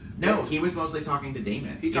 No, he was mostly talking to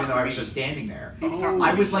Damon, even though I was just standing there. Oh.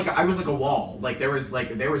 I was like a wall. Like there was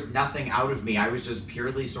nothing out of me. I was just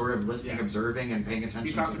purely sort of listening, observing, and paying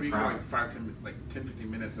attention to the crowd. He talked to me for like 10, 15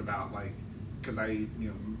 minutes about like, because I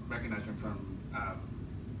recognize him from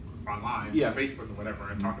online, Facebook or whatever,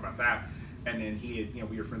 and talked about that. And then he had,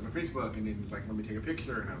 we were friends on Facebook, and then he was like, let me take a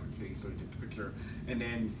picture, and I was like, okay, so he took the picture. And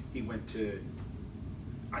then he went to,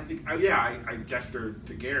 I think, I gestured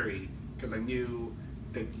to Gary, because I knew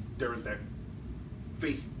that there was that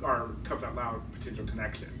Cubs Out Loud potential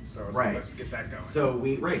connection. So I was like, let's get that going. So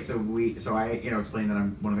I explained that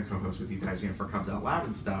I'm one of the co-hosts with you guys, for Cubs Out Loud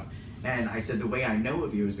and stuff. And I said the way I know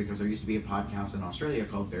of you is because there used to be a podcast in Australia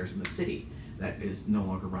called Bears in the City that is no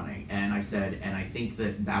longer running. And I said, and I think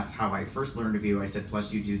that's how I first learned of you. I said,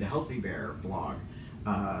 plus you do the Healthy Bear blog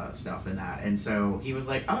stuff and that. And so he was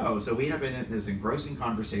like, oh, so we ended up in this engrossing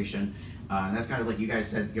conversation. And that's kind of like you guys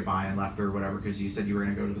said goodbye and left or whatever, because you said you were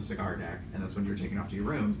going to go to the cigar deck, and that's when you were taking off to your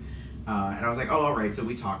rooms. And I was like, oh, all right. So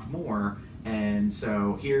we talked more. And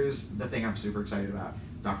so here's the thing I'm super excited about.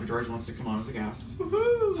 Dr. George wants to come on as a guest,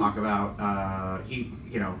 talk about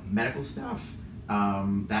medical stuff.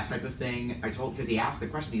 That type of thing. Because he asked the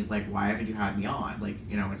question, he's like, why haven't you had me on?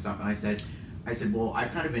 And stuff. And I said, well,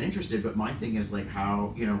 I've kind of been interested, but my thing is like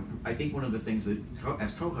how, I think one of the things that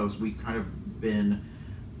as co-hosts, we've kind of been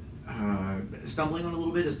stumbling on a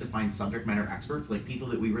little bit is to find subject matter experts, like people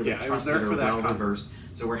that we really trust that are well versed.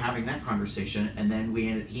 So we're having that conversation, and then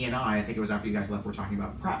he and I think it was after you guys left, we're talking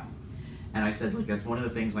about prep. And I said, that's one of the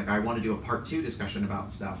things, I want to do a part 2 discussion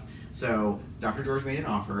about stuff. So Dr. George made an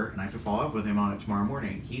offer, and I have to follow up with him on it tomorrow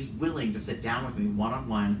morning. He's willing to sit down with me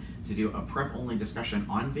one-on-one to do a prep-only discussion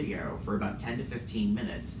on video for about 10 to 15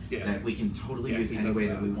 minutes that we can totally use any way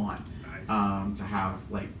that we want. Nice. To have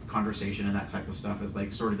conversation and that type of stuff is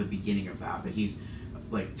sort of the beginning of that. But he's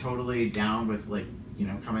totally down with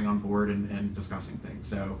coming on board and discussing things.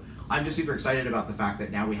 So I'm just super excited about the fact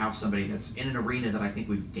that now we have somebody that's in an arena that I think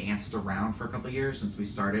we've danced around for a couple of years since we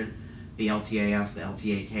started. The LTAS, the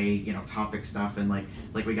LTAK, topic stuff, and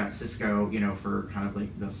we got Cisco, for kind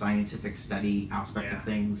of the scientific study aspect of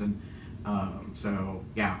things, and so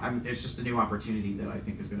it's just a new opportunity that I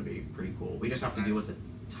think is going to be pretty cool. We just have to deal with the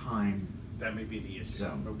time. That may be the issue.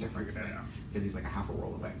 So we'll figure that out because he's like a half a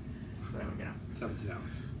world away. So 17 hours.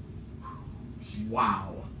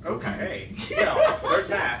 Wow. Okay. Well, there's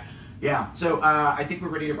that. Yeah. So I think we're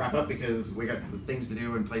ready to wrap up because we got things to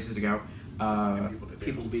do and places to go.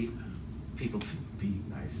 People to beat. People to be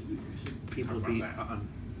nice. People to be on.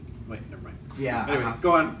 Wait, never mind. Yeah. Anyway,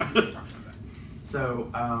 go on. So,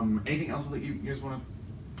 anything else that you guys want to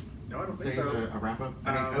No, I don't say think so. as a wrap up?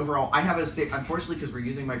 I mean, overall, I have unfortunately, because we're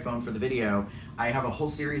using my phone for the video, I have a whole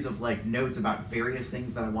series of notes about various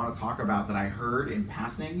things that I want to talk about that I heard in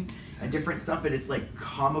passing and different stuff, and it's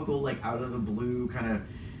comical, out of the blue kind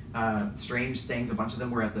of strange things. A bunch of them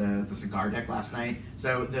were at the cigar deck last night.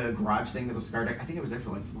 So the garage thing that was cigar deck, I think I was there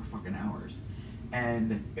for 4 fucking hours.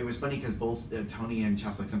 And it was funny because both Tony and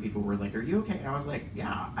Chess, like some people were like, "Are you okay?" And I was like,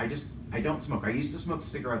 "Yeah, I don't smoke. I used to smoke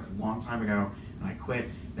cigarettes a long time ago, and I quit,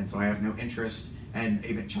 and so I have no interest." And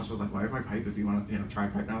even Chess was like, "Why have my pipe if you want to, try a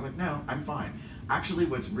pipe?" And I was like, "No, I'm fine." Actually,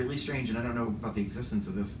 what's really strange, and I don't know about the existence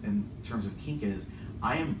of this in terms of kink, is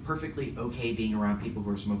I am perfectly okay being around people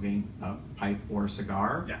who are smoking a pipe or a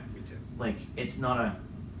cigar. Yeah, me too. Like, it's not a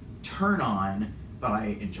turn on, but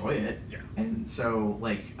I enjoy it. Yeah. And so,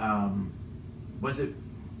 like,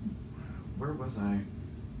 where was I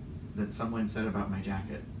that someone said about my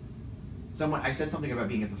jacket? I said something about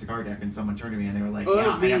being at the cigar deck, and someone turned to me and they were like, "Oh, that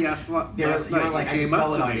was me. Last night. You were like, I can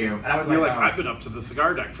smell it on you." And I was like, "Oh." "I've been up to the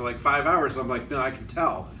cigar deck for like 5 hours." And I'm like, "No, I can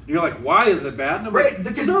tell." And you're like, "Why is it bad?" And I'm right, like,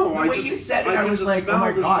 because "No, the I way just you said it, I I was just like, smell "Oh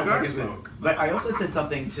my the god!" cigar Like, smoke." But I also said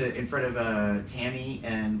something in front of Tammy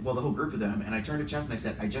and the whole group of them, and I turned to Chess and I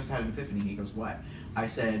said, "I just had an epiphany." He goes, "What?" I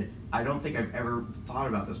said, "I don't think I've ever thought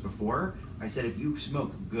about this before." I said, "If you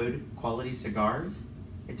smoke good quality cigars,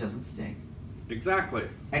 it doesn't stink." Exactly.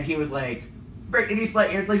 And he was like, "Great," and he's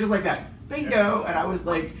like just like that, bingo. And I was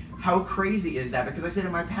like, how crazy is that? Because I said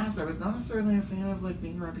in my past, I was not necessarily a fan of like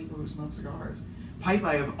being around people who smoke cigars. Pipe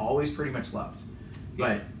I have always pretty much loved,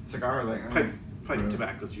 but cigars like pipe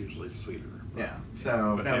tobacco is usually sweeter. Yeah.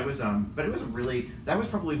 So but no, yeah. it was but it was that was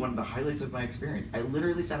probably one of the highlights of my experience. I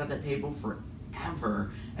literally sat at that table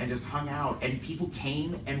forever and just hung out, and people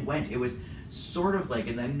came and went. It was sort of like,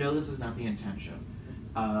 and I know this is not the intention.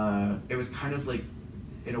 It was kind of like,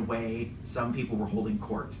 in a way, some people were holding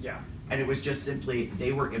court. Yeah. And it was just simply,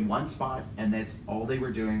 they were in one spot, and that's all they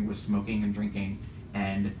were doing was smoking and drinking,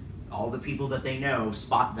 and all the people that they know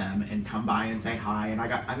spot them and come by and say hi. And I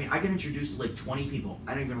got introduced to like 20 people.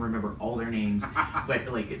 I don't even remember all their names, but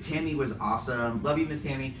like Tammy was awesome. Love you, Miss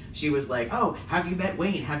Tammy. She was like, "Oh, have you met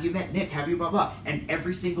Wayne? Have you met Nick? Have you blah blah?" And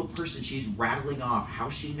every single person, she's rattling off how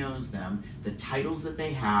she knows them, the titles that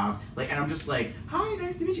they have. Like, and I'm just like, "Hi,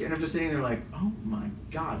 nice to meet you." And I'm just sitting there like, "Oh my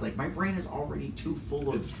god!" Like my brain is already too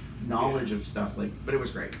full of knowledge of stuff. Like, but it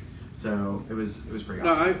was great. So it was pretty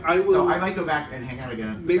awesome. No, I will. So I might go back and hang out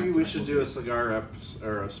again. Maybe we should do a cigar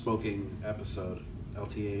or a smoking episode,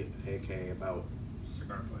 LTAK, about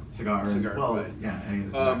cigar play. Yeah, any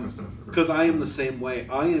of the tobacco stuff. Because I am the same way.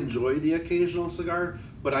 I enjoy the occasional cigar,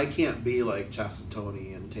 but I can't be like Chess and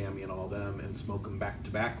Tony and Tammy and all them and smoke them back to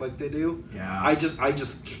back like they do. Yeah. I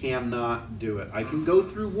just cannot do it. I can go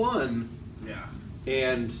through one. Yeah.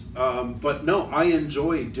 And but no, I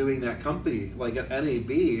enjoy doing that company. Like at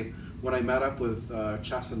NAB, when I met up with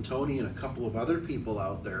Chess and Tony and a couple of other people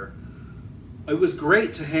out there, it was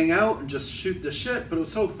great to hang out and just shoot the shit, but it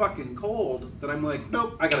was so fucking cold that I'm like,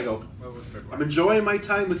 nope, I gotta go. I'm enjoying my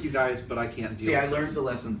time with you guys, but I can't deal with I learned the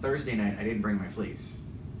lesson Thursday night. I didn't bring my fleece.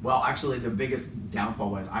 Well, actually, the biggest downfall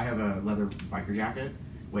was I have a leather biker jacket,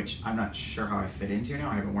 which I'm not sure how I fit into now.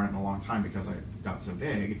 I haven't worn it in a long time because I got so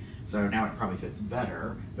big. So now it probably fits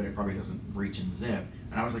better, but it probably doesn't reach and zip.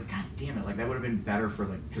 And I was like, God damn it, like that would have been better for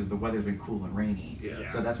like, because the weather's been cool and rainy. Yeah.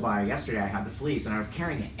 So that's why yesterday I had the fleece and I was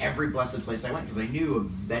carrying it every blessed place I went because I knew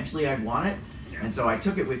eventually I'd want it. Yeah. And so I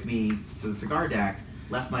took it with me to the cigar deck,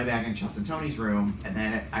 left my bag in Chess and Tony's room, and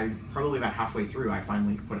then I probably about halfway through, I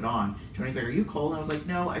finally put it on. Tony's like, "Are you cold?" And I was like,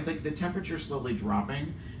 "No." I was like, the temperature's slowly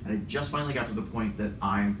dropping, and I just finally got to the point that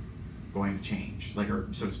I'm going to change, like, or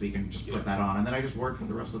so to speak, and just put that on. And then I just wore it for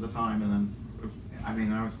the rest of the time, and then, I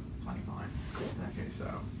mean, I was plenty fine in that case,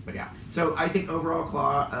 so. But yeah, so I think overall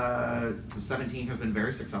Claw 17 has been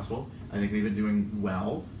very successful. I think they've been doing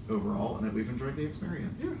well overall, and that we've enjoyed the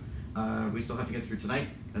experience. Yeah. We still have to get through tonight,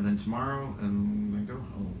 and then tomorrow, and then go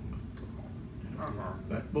home.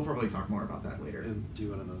 But we'll probably talk more about that later. And do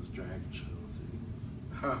one of those drag show things.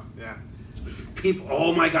 Yeah. People,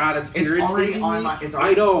 oh my god, it's already on my.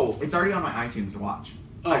 I know. It's already on my iTunes to watch.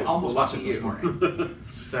 Oh, I almost watched it this morning.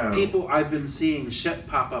 So people, I've been seeing shit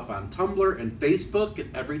pop up on Tumblr and Facebook,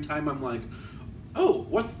 and every time I'm like, "Oh,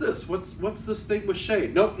 what's this? What's this thing with Shay?"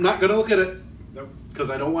 Nope, not gonna look at it. Nope, because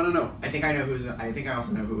I don't want to know. I think I know who's. I think I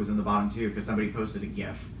also know who was in the bottom too, because somebody posted a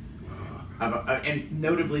GIF. And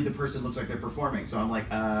notably, the person looks like they're performing. So I'm like,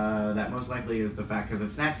 that most likely is the fact because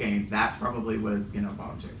it's Snatch Game. That probably was,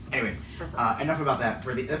 bottom two. Anyways, enough about that.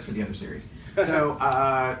 That's for the other series. So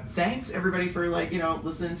thanks everybody for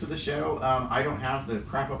listening to the show. I don't have the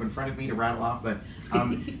crap up in front of me to rattle off, but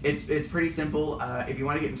it's pretty simple. If you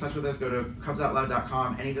want to get in touch with us, go to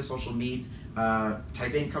cubsoutloud.com. Any of the social needs,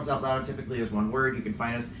 type in Cubs Out Loud. Typically is one word. You can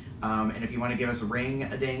find us. And if you want to give us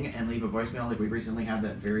a ding, and leave a voicemail, like we recently had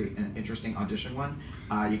that very interesting audition one,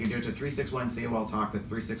 you can do it to 361-COL-TALK. That's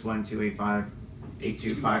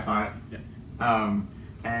 361-285-8255. Yeah.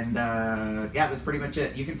 And that's pretty much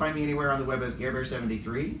it. You can find me anywhere on the web as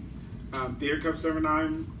GareBear73. Theater Cup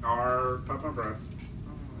 79 or Puff My Breath.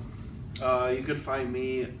 You could find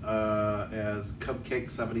me as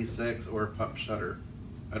Cupcake76 or Pup Shutter.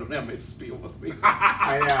 I don't have my spiel with me.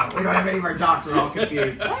 I know. We don't have any of our docs. We're all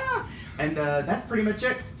confused. And that's pretty much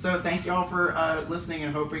it. So thank you all for listening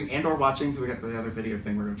and hoping and or watching. So we got the other video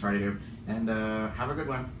thing we're going to try to do. And have a good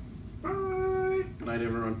one. Bye. Good night,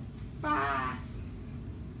 everyone. Bye.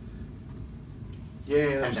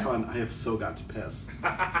 Yeah, that was fun. I have so got to piss.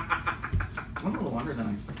 Went a little longer than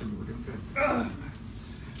I expected. We were doing good.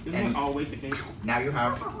 Isn't that always the case? Now you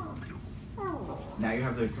have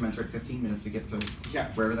the commensurate 15 minutes to get to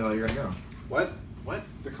wherever the hell you're gonna go. What? What?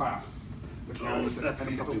 The class. Oh, that's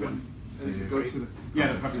the puppy one. Go to the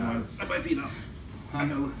the puppy one. That might be enough. I'm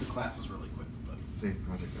gonna look at the classes really quick, but Save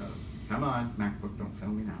project goes. Come on, MacBook, don't fail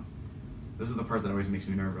me now. This is the part that always makes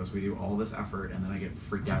me nervous. We do all this effort and then I get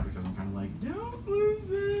freaked out because I'm kind of like, don't lose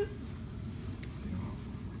it.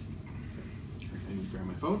 I need to grab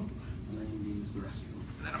my phone and I need to use the restroom.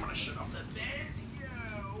 And then I'm gonna shut off the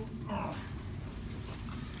video. Oh.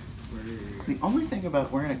 So the only thing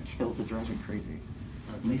about wearing a kilt that drives me crazy,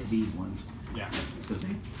 at least these ones. Yeah. Because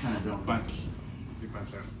they kind of don't Bunch. You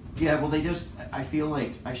bunch out. Yeah, well, they just. I feel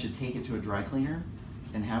like I should take it to a dry cleaner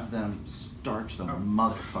and have them starch the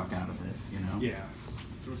motherfuck out of it. You know. Yeah.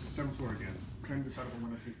 So it's the 7th floor again. Trying to decide if I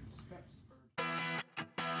want to take.